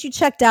and get you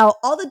checked out?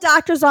 All the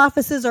doctor's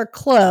offices are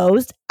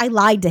closed. I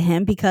lied to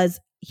him because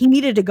he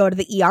needed to go to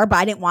the ER, but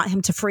I didn't want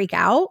him to freak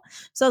out.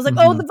 So I was like,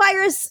 oh, the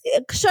virus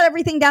shut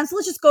everything down. So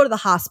let's just go to the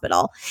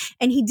hospital.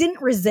 And he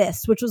didn't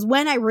resist, which was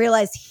when I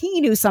realized he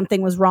knew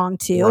something was wrong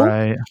too.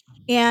 Right.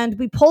 And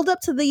we pulled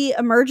up to the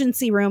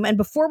emergency room. And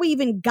before we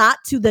even got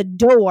to the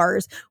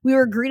doors, we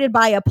were greeted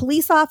by a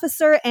police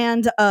officer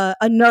and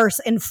a nurse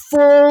in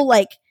full,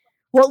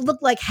 what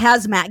looked like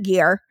hazmat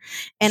gear.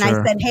 And I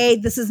said, hey,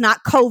 this is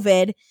not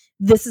COVID.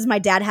 This is my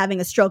dad having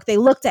a stroke. They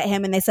looked at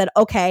him and they said,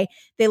 okay.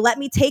 They let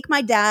me take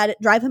my dad,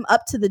 drive him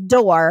up to the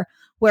door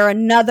where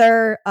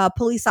another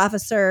police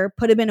officer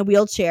put him in a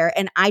wheelchair.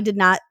 And I'm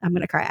going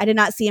to cry. I did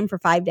not see him for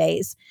 5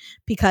 days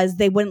because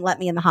they wouldn't let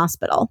me in the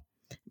hospital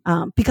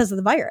because of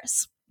the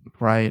virus.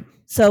 Right.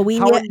 So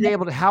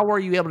how were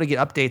you able to get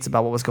updates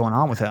about what was going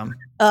on with him?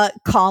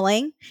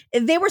 Calling.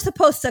 They were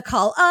supposed to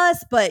call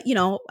us, but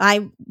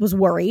I was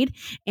worried.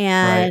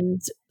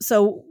 And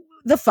so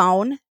the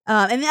phone,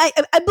 and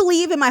I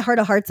believe in my heart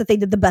of hearts that they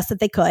did the best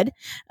that they could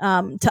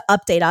to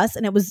update us.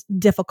 And it was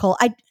difficult.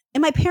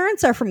 And my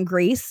parents are from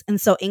Greece,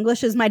 and so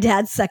English is my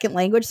dad's second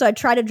language. So I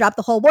try to drop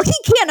the whole, well,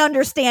 he can't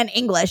understand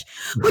English,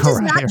 which is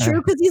not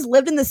true because he's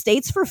lived in the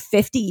States for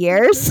 50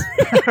 years.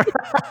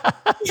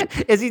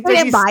 Does he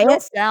still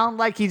sound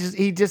like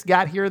he just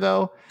got here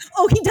though?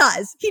 Oh, he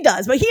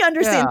does, but he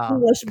understands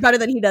English better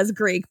than he does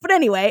Greek. But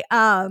anyway,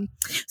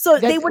 so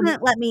they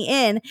wouldn't let me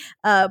in.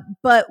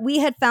 But we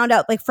had found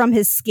out, like, from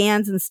his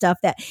scans and stuff,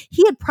 that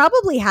he had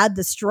probably had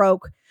the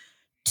stroke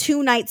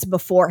 2 nights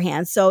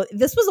beforehand. So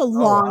this was a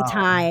long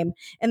time.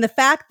 And the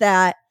fact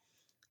that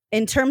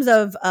in terms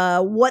of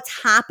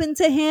what's happened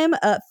to him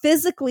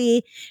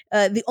physically,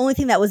 the only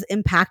thing that was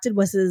impacted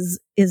was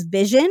his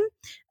vision.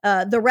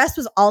 The rest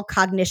was all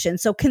cognition.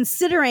 So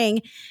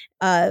considering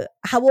how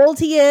old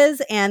he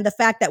is and the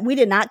fact that we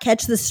did not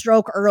catch the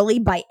stroke early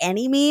by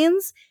any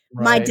means,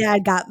 my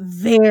dad got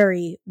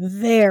very,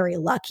 very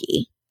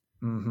lucky.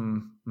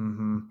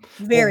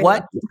 Very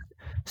lucky.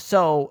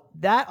 So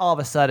that all of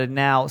a sudden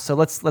now, so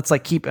let's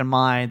like keep in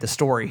mind the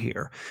story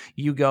here.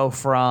 You go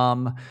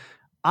from,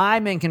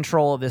 I'm in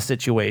control of this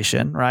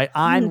situation, right?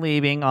 I'm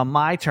leaving on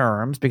my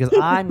terms because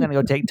I'm going to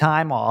go take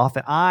time off,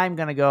 and I'm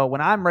going to go when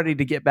I'm ready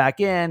to get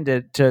back in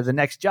to the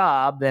next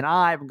job, then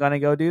I'm going to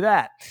go do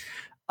that.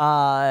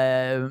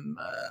 A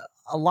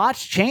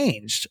lot's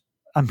changed.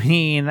 I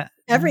mean,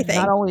 everything,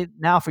 not only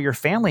now for your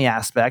family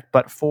aspect,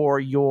 but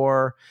for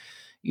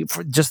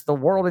for just the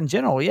world in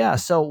general. Yeah.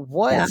 So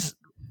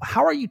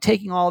how are you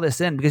taking all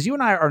this in? Because you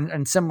and I are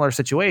in similar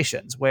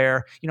situations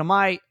where,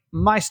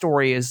 my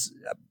story is,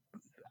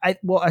 I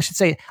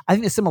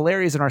think the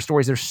similarities in our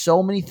stories, there's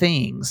so many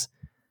things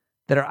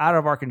that are out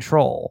of our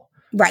control.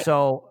 Right.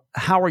 So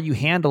how are you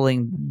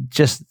handling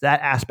just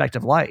that aspect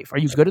of life? Are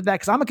you good at that?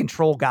 Because I'm a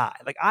control guy.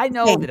 Like, I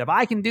know that if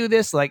I can do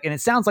this, and it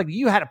sounds like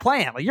you had a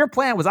plan. Like, your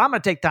plan was, I'm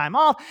going to take time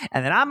off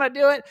and then I'm going to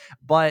do it.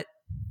 But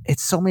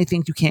it's so many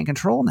things you can't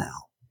control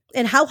now.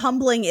 And how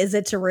humbling is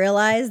it to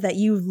realize that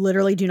you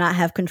literally do not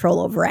have control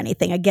over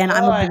anything? Again,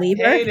 I'm a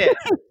believer. I hate it.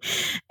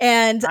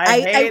 And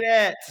I hate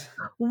it.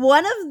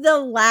 One of the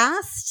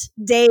last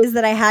days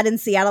that I had in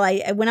Seattle,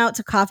 I went out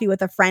to coffee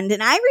with a friend,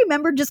 and I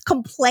remember just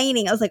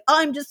complaining. I was like,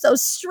 I'm just so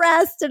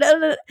stressed.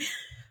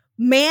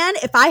 Man,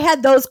 if I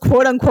had those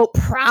quote unquote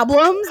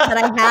problems that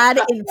I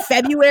had in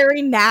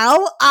February now,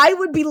 I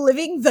would be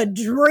living the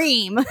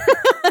dream.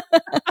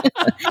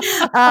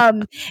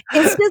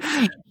 It's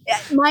just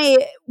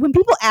when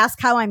people ask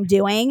how I'm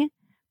doing,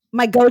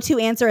 my go-to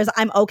answer is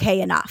I'm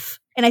okay enough.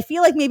 And I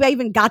feel like maybe I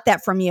even got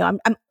that from you. I'm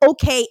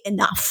okay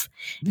enough.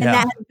 And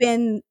that has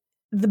been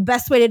the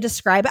best way to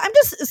describe it. I'm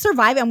just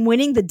surviving. I'm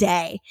winning the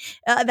day.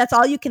 That's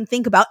all you can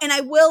think about. And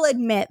I will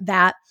admit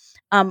that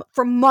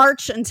from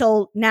March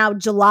until now,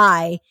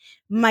 July,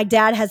 my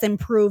dad has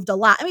improved a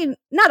lot. I mean,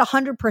 not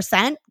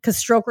 100% because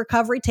stroke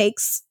recovery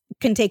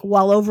can take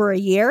well over a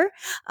year.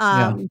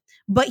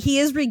 But he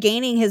is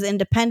regaining his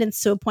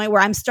independence to a point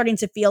where I'm starting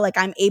to feel like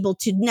I'm able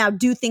to now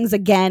do things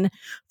again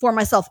for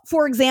myself.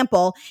 For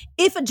example,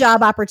 if a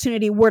job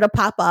opportunity were to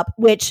pop up,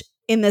 which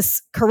in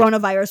this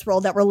coronavirus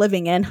world that we're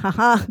living in,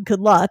 good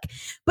luck.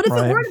 But if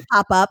it were to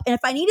pop up and if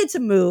I needed to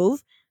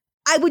move,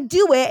 I would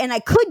do it and I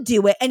could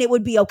do it and it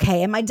would be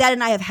okay. And my dad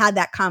and I have had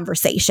that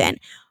conversation.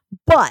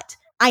 But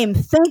I am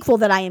thankful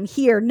that I am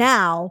here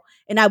now,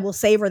 and I will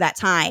savor that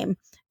time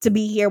to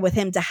be here with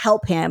him to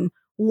help him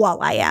while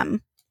I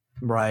am.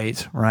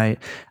 Right.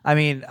 I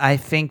mean, I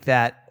think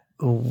that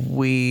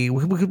we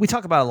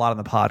talk about a lot on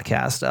the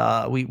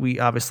podcast. We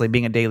obviously,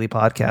 being a daily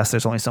podcast,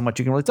 there's only so much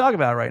you can really talk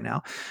about right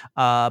now.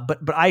 But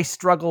I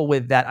struggle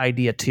with that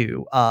idea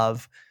too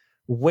of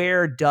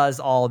where does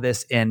all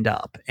this end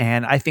up?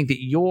 And I think that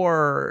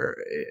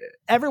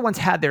everyone's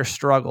had their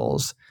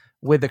struggles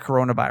with the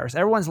coronavirus.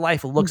 Everyone's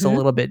life looks a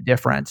little bit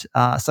different.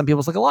 Some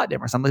people's look a lot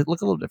different. Some look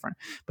a little different.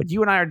 But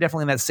you and I are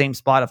definitely in that same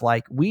spot of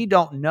like, we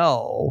don't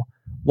know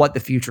what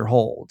the future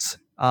holds.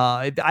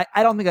 I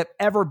don't think I've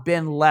ever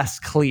been less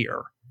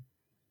clear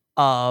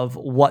of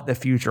what the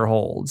future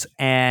holds.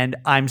 And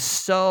I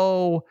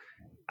so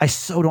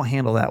don't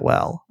handle that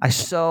well. I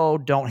so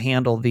don't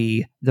handle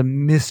the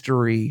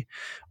mystery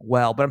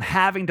well, but I'm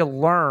having to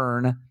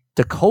learn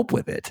to cope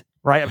with it.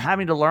 Right. I'm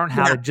having to learn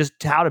how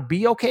to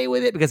be okay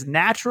with it, because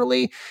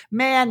naturally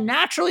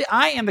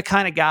I am the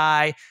kind of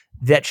guy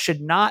that should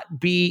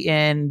not be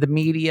in the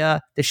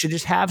media, that should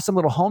just have some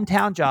little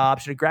hometown job,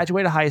 should have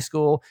graduated high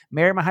school,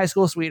 married my high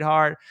school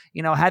sweetheart,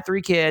 had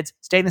 3 kids,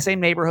 stayed in the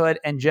same neighborhood,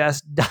 and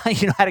just,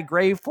 had a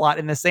grave plot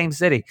in the same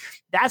city.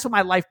 That's what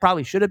my life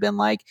probably should have been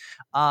like.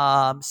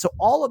 So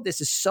all of this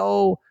is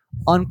so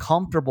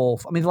uncomfortable.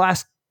 I mean, the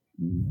last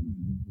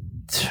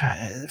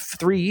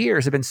 3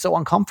 years have been so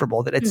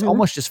uncomfortable that it's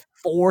almost just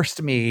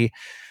forced me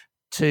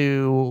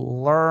to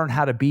learn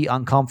how to be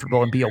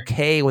uncomfortable and be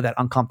okay with that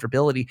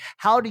uncomfortability.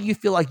 How do you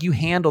feel like you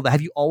handle that?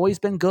 Have you always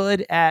been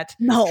good at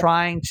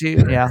trying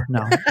to? Yeah,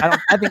 no.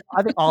 I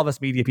think all of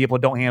us media people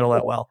don't handle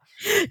that well.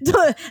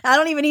 I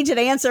don't even need you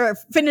to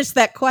finish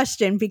that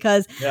question,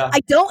 because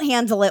I don't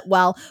handle it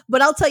well.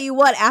 But I'll tell you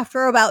what,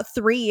 after about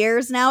 3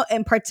 years now,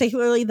 and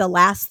particularly the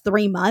last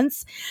 3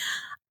 months,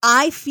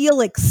 I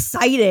feel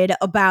excited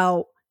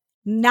about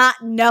not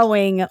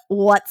knowing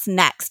what's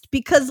next,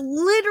 because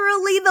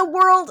literally the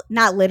world,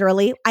 not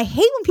literally, I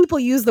hate when people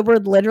use the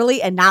word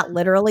literally and not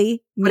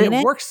literally but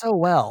it works so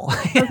well.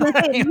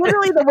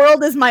 Literally the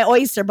world is my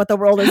oyster, but the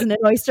world isn't an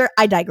oyster.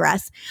 I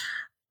digress.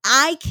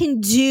 I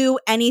can do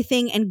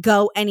anything and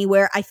go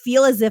anywhere. I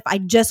feel as if I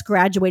just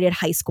graduated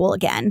high school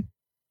again.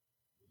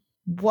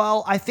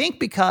 Well, I think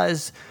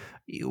because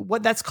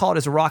what that's called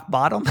is rock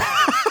bottom.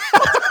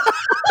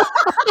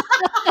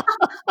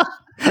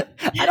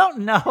 I don't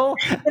know.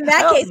 In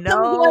that case,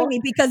 come join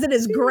me, because it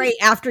is great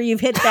after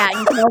you've hit that.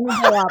 You can only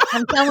go up.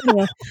 I'm telling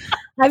you.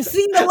 I've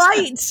seen the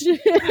light.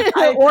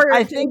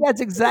 I think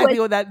that's exactly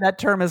what that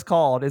term is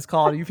called. It's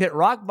called you've hit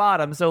rock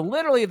bottom. So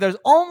literally, if there's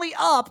only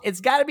up,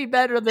 it's got to be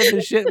better than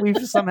the shit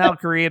we've somehow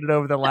created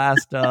over the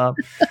last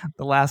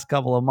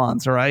couple of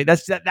months. Right?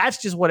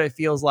 That's just what it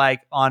feels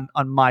like on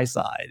my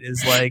side.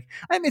 Is like,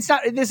 I mean, it's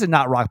not. This is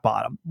not rock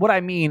bottom. What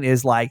I mean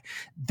is like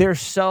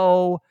there's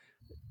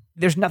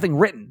nothing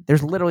written.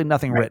 There's literally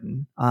nothing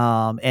written.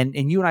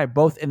 And you and I are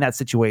both in that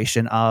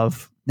situation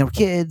of no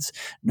kids,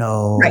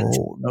 no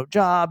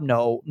job,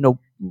 no.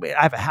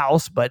 I have a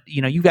house, but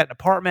you've got an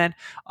apartment.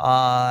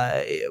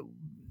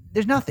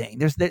 There's nothing.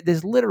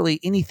 There's literally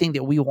anything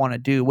that we want to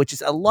do, which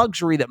is a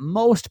luxury that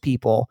most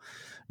people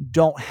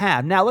don't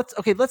have. Now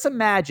let's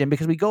imagine,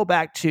 because we go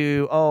back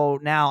to,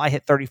 now I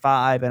hit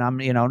 35 and I'm,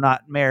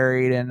 not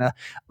married, and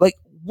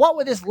what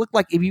would this look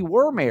like if you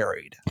were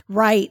married?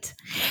 Right.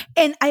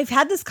 And I've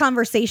had this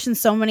conversation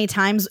so many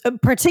times,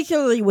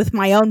 particularly with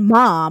my own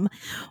mom,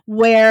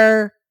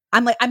 where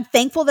I'm like, I'm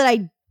thankful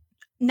that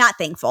not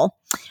thankful.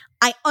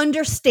 I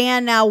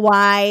understand now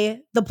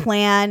why the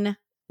plan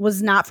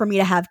was not for me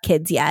to have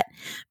kids yet,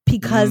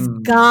 because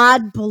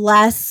God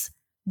bless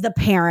the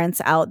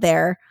parents out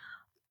there,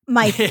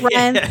 my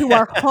friends who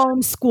are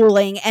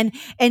homeschooling,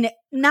 and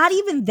not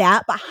even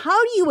that, but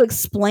how do you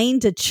explain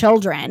to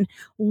children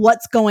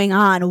what's going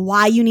on,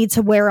 why you need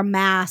to wear a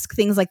mask,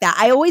 things like that.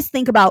 I always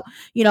think about,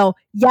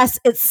 yes,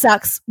 it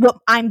sucks what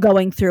I'm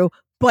going through,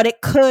 but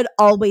it could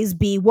always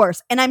be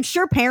worse. And I'm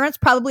sure parents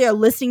probably are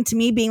listening to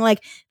me being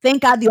like,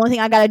 thank God the only thing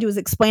I got to do is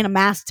explain a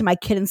mask to my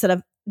kid instead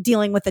of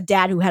dealing with a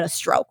dad who had a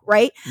stroke,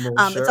 right? Sure.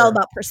 It's all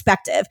about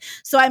perspective.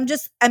 So I'm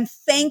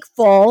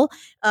thankful.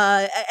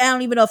 I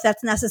don't even know if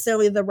that's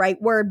necessarily the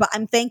right word, but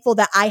I'm thankful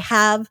that I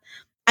have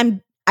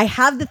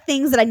the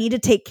things that I need to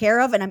take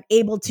care of, and I'm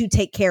able to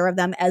take care of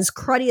them, as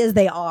cruddy as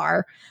they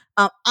are.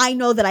 I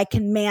know that I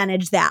can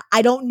manage that.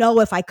 I don't know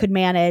if I could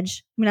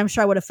manage. I mean, I'm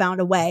sure I would have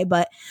found a way,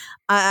 but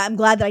I'm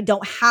glad that I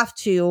don't have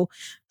to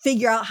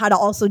figure out how to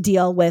also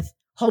deal with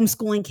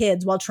homeschooling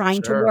kids while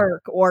trying to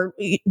work, or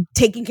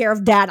taking care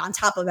of dad on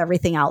top of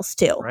everything else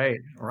too.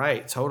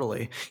 Right.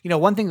 Totally.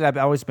 One thing that I've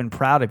always been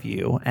proud of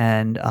you,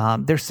 and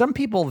there's some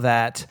people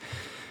that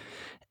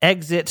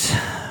exit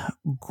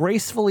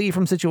gracefully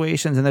from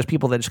situations, and there's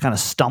people that just kind of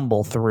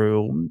stumble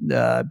through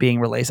being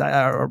released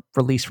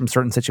from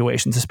certain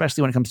situations,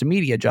 especially when it comes to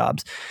media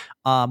jobs.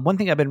 One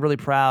thing I've been really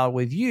proud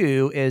with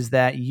you is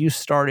that you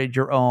started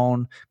your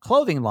own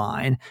clothing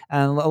line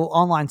and a little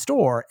online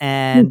store,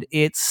 and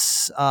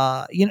it's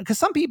because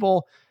some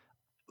people,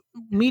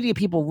 media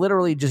people,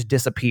 literally just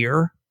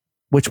disappear,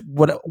 which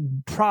would have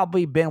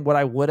probably been what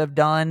I would have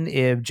done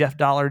if Jeff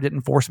Dollar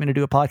didn't force me to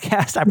do a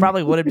podcast. I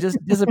probably would have just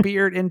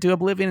disappeared into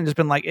oblivion and just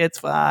been like, it's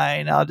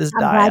fine, I'll just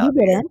die. I'm glad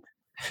you didn't.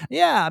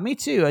 Yeah, me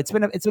too. It's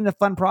been a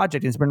fun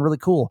project, and it's been really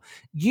cool.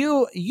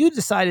 You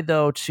decided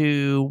though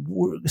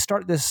to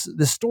start this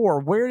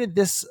store.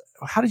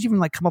 How did you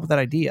even come up with that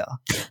idea?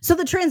 So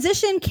the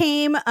transition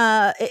came,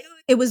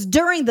 it was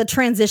during the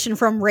transition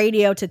from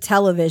radio to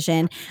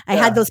television. I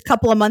had those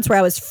couple of months where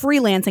I was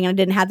freelancing and I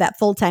didn't have that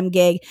full-time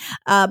gig.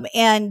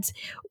 And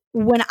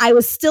when I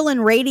was still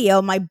in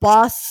radio, my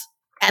boss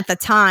at the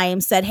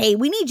time said, hey,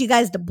 we need you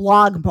guys to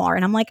blog more.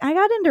 And I'm like, I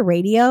got into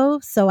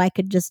radio so I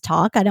could just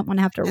talk. I didn't want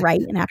to have to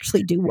write and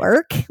actually do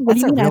work. What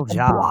That's do you mean a real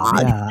job.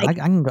 blog? Yeah. I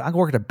can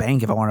work at a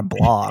bank if I want to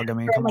blog. I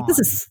mean, come on. This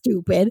is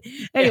stupid.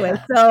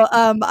 Anyway, so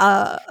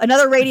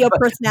another radio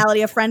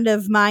personality, a friend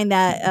of mine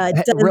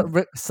that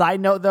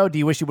side note though, do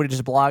you wish you would have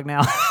just blogged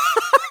now?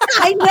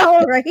 I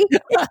know, right?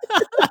 Because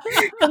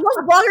most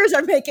bloggers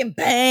are making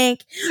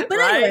bank. But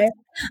anyway,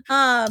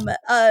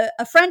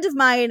 a friend of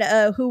mine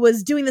who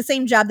was doing the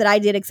same job that I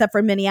did, except for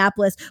in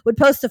Minneapolis, would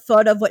post a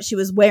photo of what she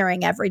was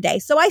wearing every day.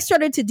 So I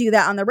started to do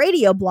that on the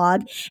radio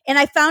blog, and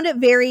I found it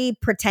very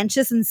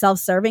pretentious and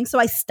self-serving. So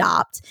I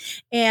stopped,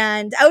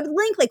 and I would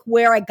link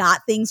where I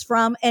got things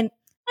from. And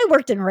I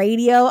worked in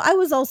radio. I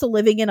was also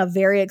living in a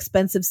very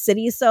expensive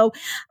city. So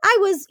I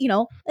was,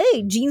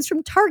 hey, jeans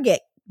from Target.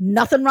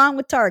 Nothing wrong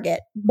with Target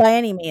by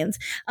any means.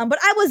 But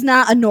I was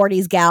not a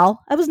Nordie's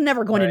gal. I was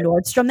never going to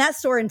Nordstrom. That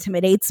store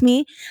intimidates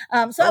me.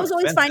 So I was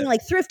always finding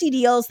thrifty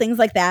deals, things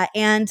like that.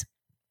 And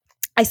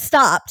I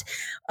stopped.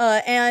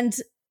 And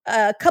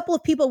a couple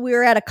of people, we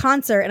were at a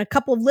concert and a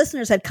couple of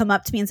listeners had come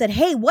up to me and said,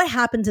 hey, what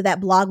happened to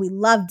that blog? We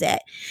loved it. And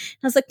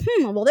I was like,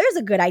 well, there's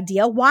a good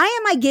idea. Why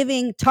am I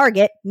giving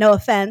Target, no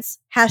offense,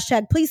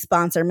 # please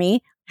sponsor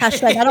me, # I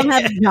don't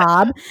have a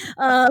job.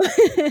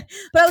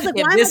 But I was like,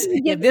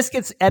 if this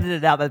gets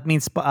edited out, that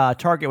means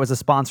Target was a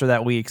sponsor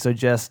that week. So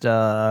just, we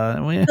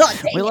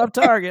love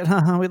Target.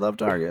 We love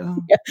Target.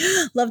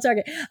 Love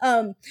Target.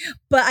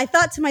 But I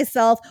thought to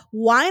myself,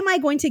 why am I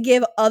going to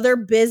give other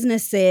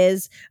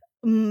businesses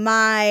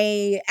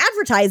my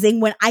advertising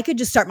when I could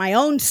just start my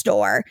own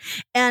store?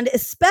 And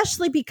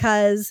especially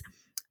because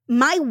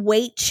my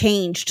weight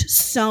changed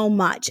so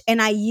much and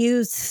I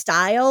used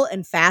style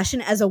and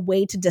fashion as a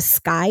way to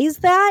disguise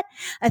that.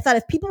 I thought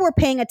if people were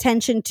paying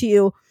attention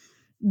to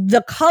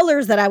the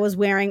colors that I was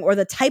wearing or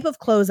the type of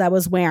clothes I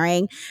was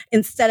wearing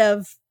instead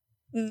of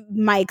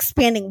my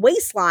expanding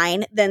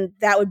waistline, then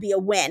that would be a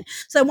win.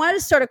 So I wanted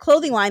to start a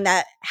clothing line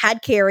that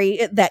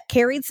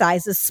carried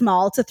sizes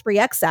small to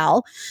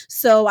 3XL.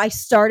 So I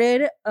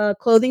started a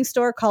clothing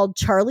store called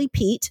Charlie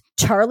Pete.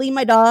 Charlie,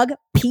 my dog,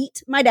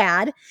 Pete, my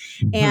dad.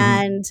 Mm-hmm.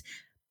 And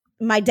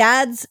my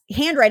dad's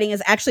handwriting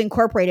is actually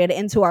incorporated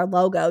into our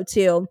logo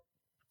too.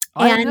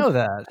 I didn't know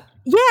that.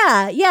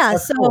 Yeah.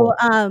 That's so cool.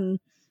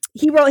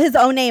 He wrote his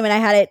own name and I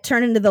had it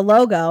turn into the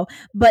logo.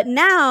 But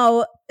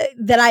now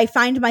that I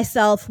find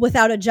myself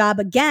without a job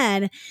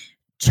again,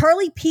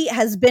 Charlie Pete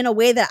has been a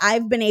way that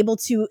I've been able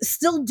to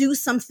still do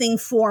something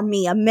for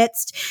me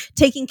amidst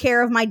taking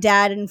care of my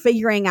dad and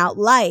figuring out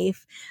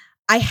life.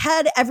 I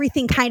had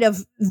everything kind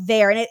of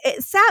there and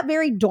it sat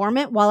very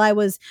dormant while I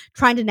was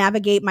trying to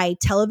navigate my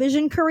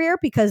television career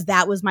because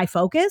that was my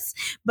focus.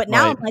 But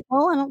now I'm like,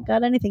 well, I don't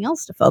got anything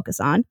else to focus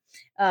on.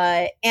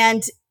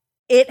 And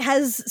it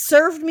has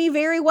served me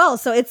very well.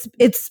 So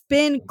it's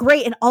been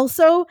great. And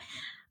also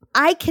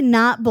I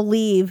cannot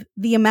believe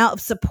the amount of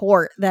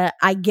support that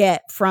I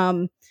get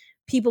from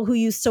people who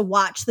used to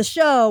watch the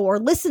show or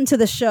listen to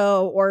the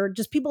show or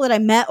just people that I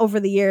met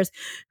over the years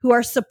who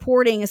are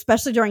supporting,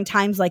 especially during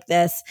times like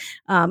this,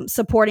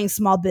 supporting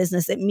small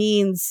business. It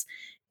means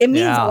a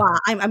lot.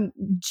 I'm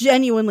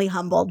genuinely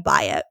humbled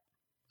by it.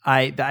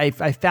 I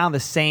found the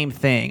same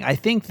thing. I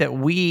think that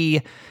we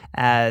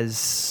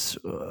as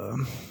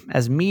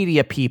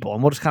media people,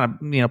 and we'll just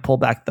kind of pull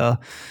back the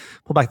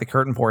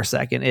curtain for a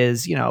second,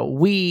 is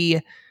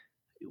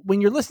when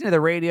you're listening to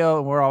the radio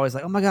and we're always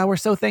like, oh my God, we're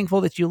so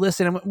thankful that you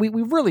listen, and we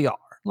really are.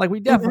 Like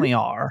we definitely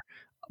are.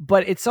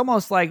 But it's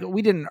almost like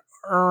we didn't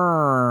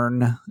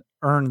earn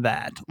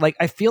that. Like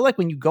I feel like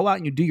when you go out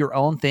and you do your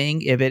own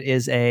thing, if it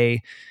is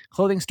a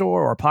clothing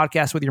store or a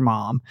podcast with your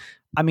mom,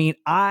 I mean,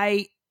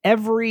 I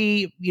have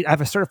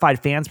a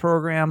certified fans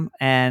program,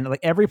 and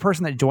like every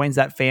person that joins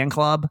that fan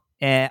club,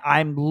 and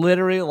I'm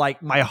literally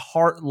like, my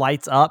heart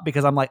lights up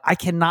because I'm like, I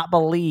cannot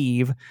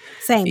believe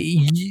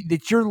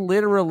that you're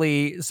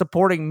literally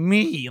supporting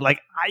me. Like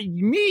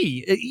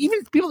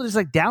even people that just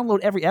like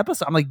download every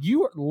episode. I'm like,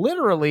 you are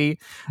literally,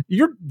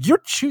 you're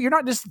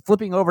not just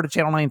flipping over to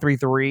channel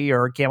 933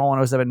 or Camel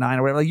 1079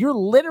 or whatever. Like you're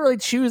literally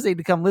choosing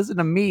to come listen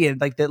to me,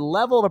 and like the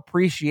level of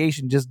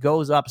appreciation just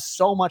goes up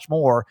so much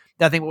more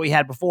than I think what we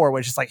had before,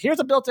 which is like, here's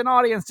a built-in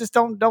audience, just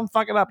don't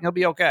fuck it up and you'll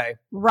be okay.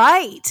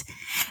 Right.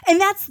 And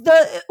that's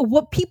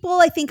what people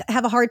I think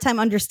have a hard time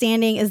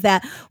understanding is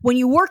that when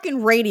you work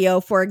in radio,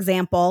 for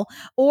example,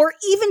 or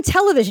even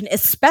television,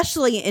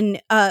 especially in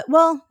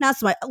not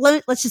so much.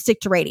 Let's just stick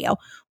to radio.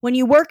 When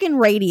you work in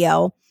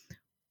radio,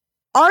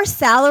 our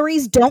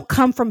salaries don't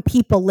come from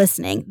people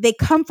listening. They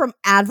come from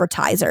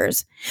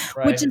advertisers,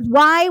 which is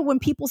why when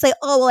people say,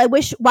 oh, well,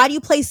 why do you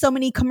play so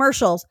many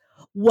commercials?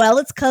 Well,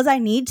 it's because I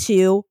need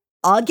to,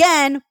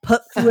 again,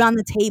 put food on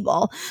the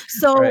table.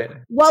 So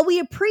while we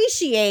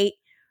appreciate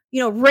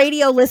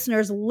radio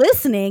listeners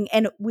listening,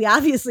 and we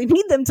obviously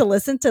need them to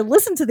listen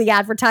to the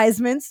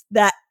advertisements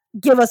that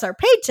give us our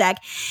paycheck,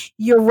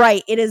 you're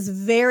right. It is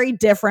very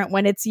different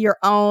when it's your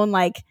own,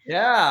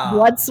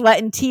 blood,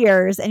 sweat, and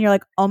tears. And you're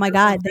like, oh my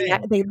God,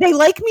 they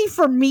like me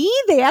for me.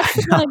 They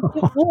actually like,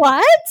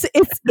 what?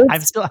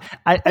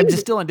 I'm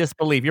just still in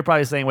disbelief. You're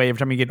probably saying, wait, every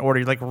time you get an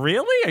order, you're like,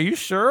 really? Are you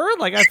sure?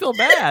 Like, I feel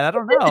bad. I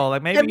don't know.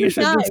 Like maybe you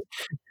should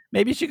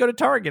maybe you should go to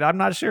Target. I'm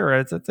not sure.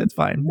 It's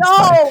fine. No,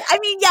 fine. I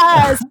mean,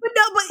 yes. But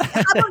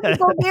how about you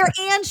go there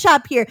and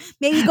shop here?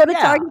 Maybe go to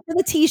Target for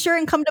the t-shirt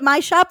and come to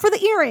my shop for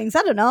the earrings.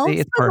 I don't know. See,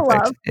 it's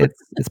perfect.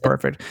 It's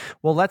perfect.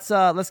 Well, let's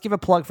give a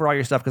plug for all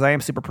your stuff because I am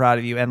super proud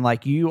of you. And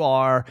like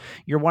you're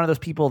one of those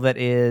people that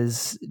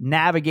is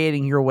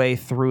navigating your way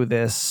through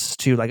this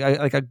too, like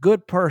a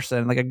good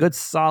person, like a good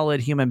solid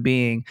human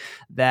being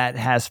that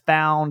has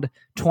found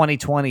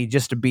 2020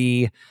 just to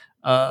be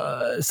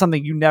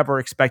something you never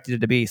expected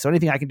it to be. So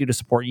anything I can do to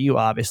support you,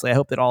 obviously, I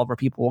hope that all of our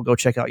people will go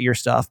check out your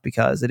stuff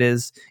because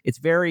it's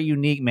very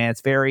unique, man.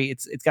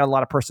 It's got a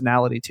lot of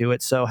personality to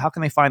it. So how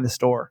can they find the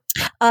store?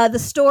 The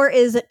store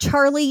is at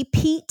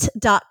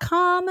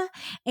charliepete.com.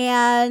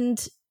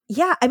 And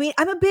yeah, I mean,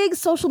 I'm a big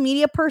social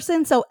media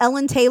person. So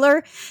Ellen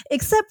Taylor,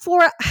 except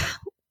for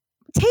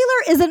Taylor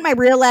isn't my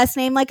real last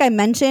name, like I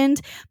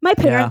mentioned. My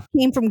parents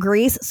came from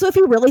Greece, so if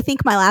you really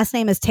think my last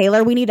name is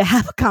Taylor, we need to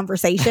have a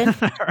conversation.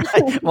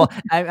 Right. Well,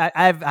 I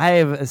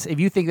have. If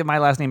you think that my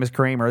last name is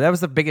Kramer, that was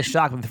the biggest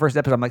shock with the first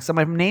episode. I'm like, so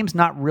my name's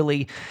not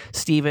really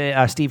Steve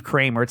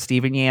Kramer. It's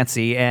Steven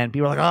Yancey, and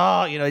people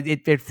are like,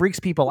 it freaks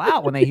people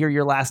out when they hear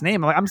your last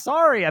name. I'm like, I'm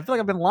sorry. I feel like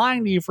I've been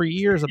lying to you for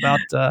years about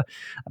the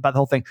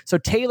whole thing. So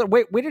Taylor,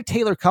 where did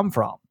Taylor come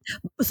from?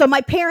 So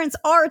my parents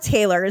are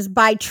tailors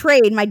by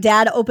trade. My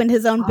dad opened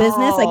his own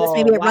business. I guess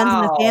maybe it runs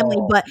in the family,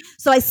 but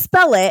so I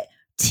spell it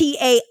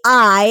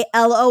Tailor,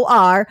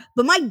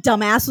 but my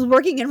dumbass was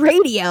working in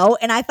radio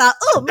and I thought,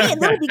 oh man,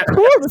 that would be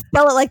cool to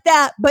spell it like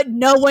that. But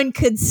no one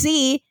could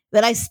see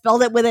that I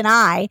spelled it with an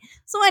I.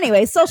 So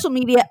anyway, social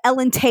media,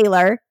 Ellen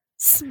Taylor,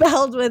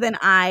 spelled with an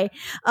I.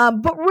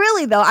 But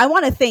really though, I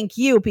want to thank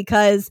you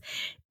because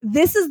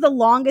this is the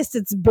longest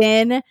it's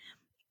been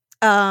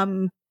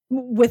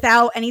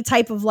without any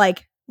type of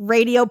like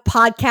radio,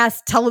 podcast,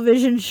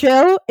 television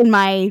show in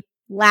my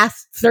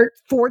last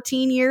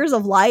 14 years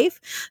of life.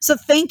 So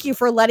thank you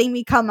for letting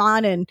me come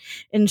on and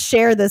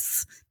share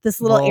this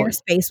little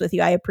airspace with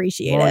you. I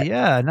appreciate it.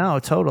 Yeah, no,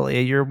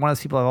 totally. You're one of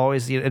those people I've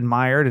always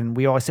admired, and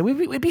we always say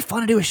it'd be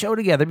fun to do a show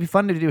together. It'd be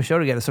fun to do a show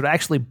together. So to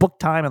actually book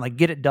time and like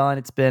get it done,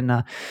 it's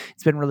been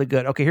really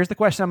good. Okay, here's the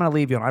question I'm going to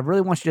leave you on. I really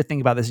want you to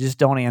think about this. Just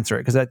don't answer it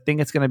because I think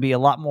it's going to be a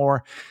lot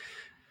more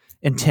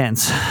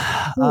intense.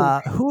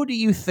 Who do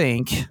you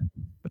think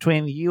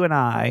between you and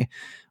I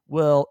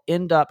will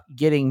end up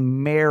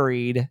getting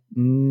married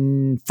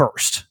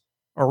first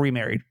or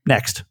remarried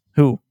next?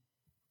 Who?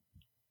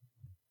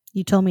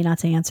 You told me not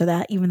to answer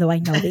that, even though I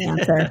know the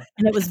answer,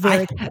 and it was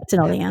very tough to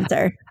know the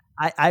answer.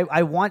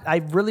 I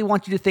really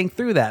want you to think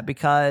through that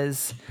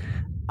because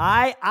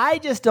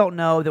I just don't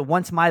know that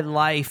once my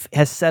life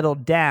has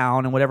settled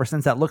down in whatever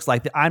sense that looks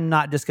like, that I'm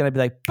not just going to be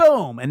like,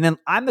 boom. And then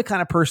I'm the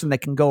kind of person that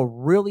can go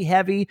really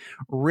heavy,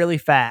 really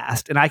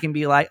fast. And I can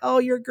be like, oh,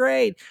 you're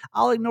great.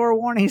 I'll ignore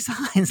warning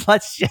signs.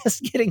 Let's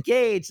just get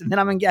engaged. And then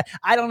I'm going to get,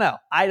 I don't know.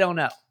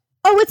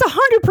 Oh, it's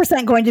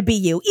 100% going to be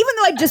you. Even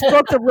though I just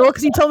broke the rule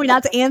because you told me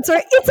not to answer,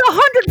 it's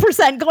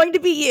 100% going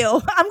to be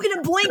you. I'm going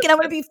to blink and I'm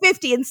going to be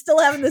 50 and still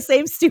having the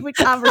same stupid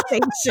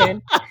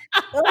conversation.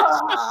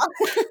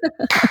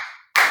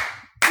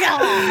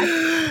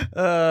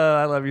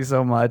 I love you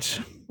so much.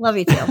 Love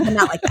you too, but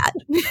not like that.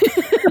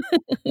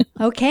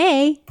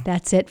 Okay,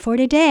 that's it for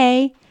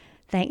today.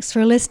 Thanks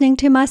for listening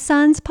to my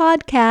son's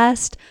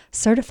podcast,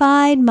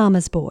 Certified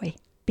Mama's Boy.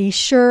 Be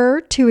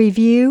sure to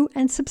review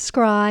and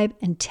subscribe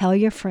and tell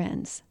your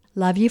friends.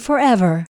 Love you forever.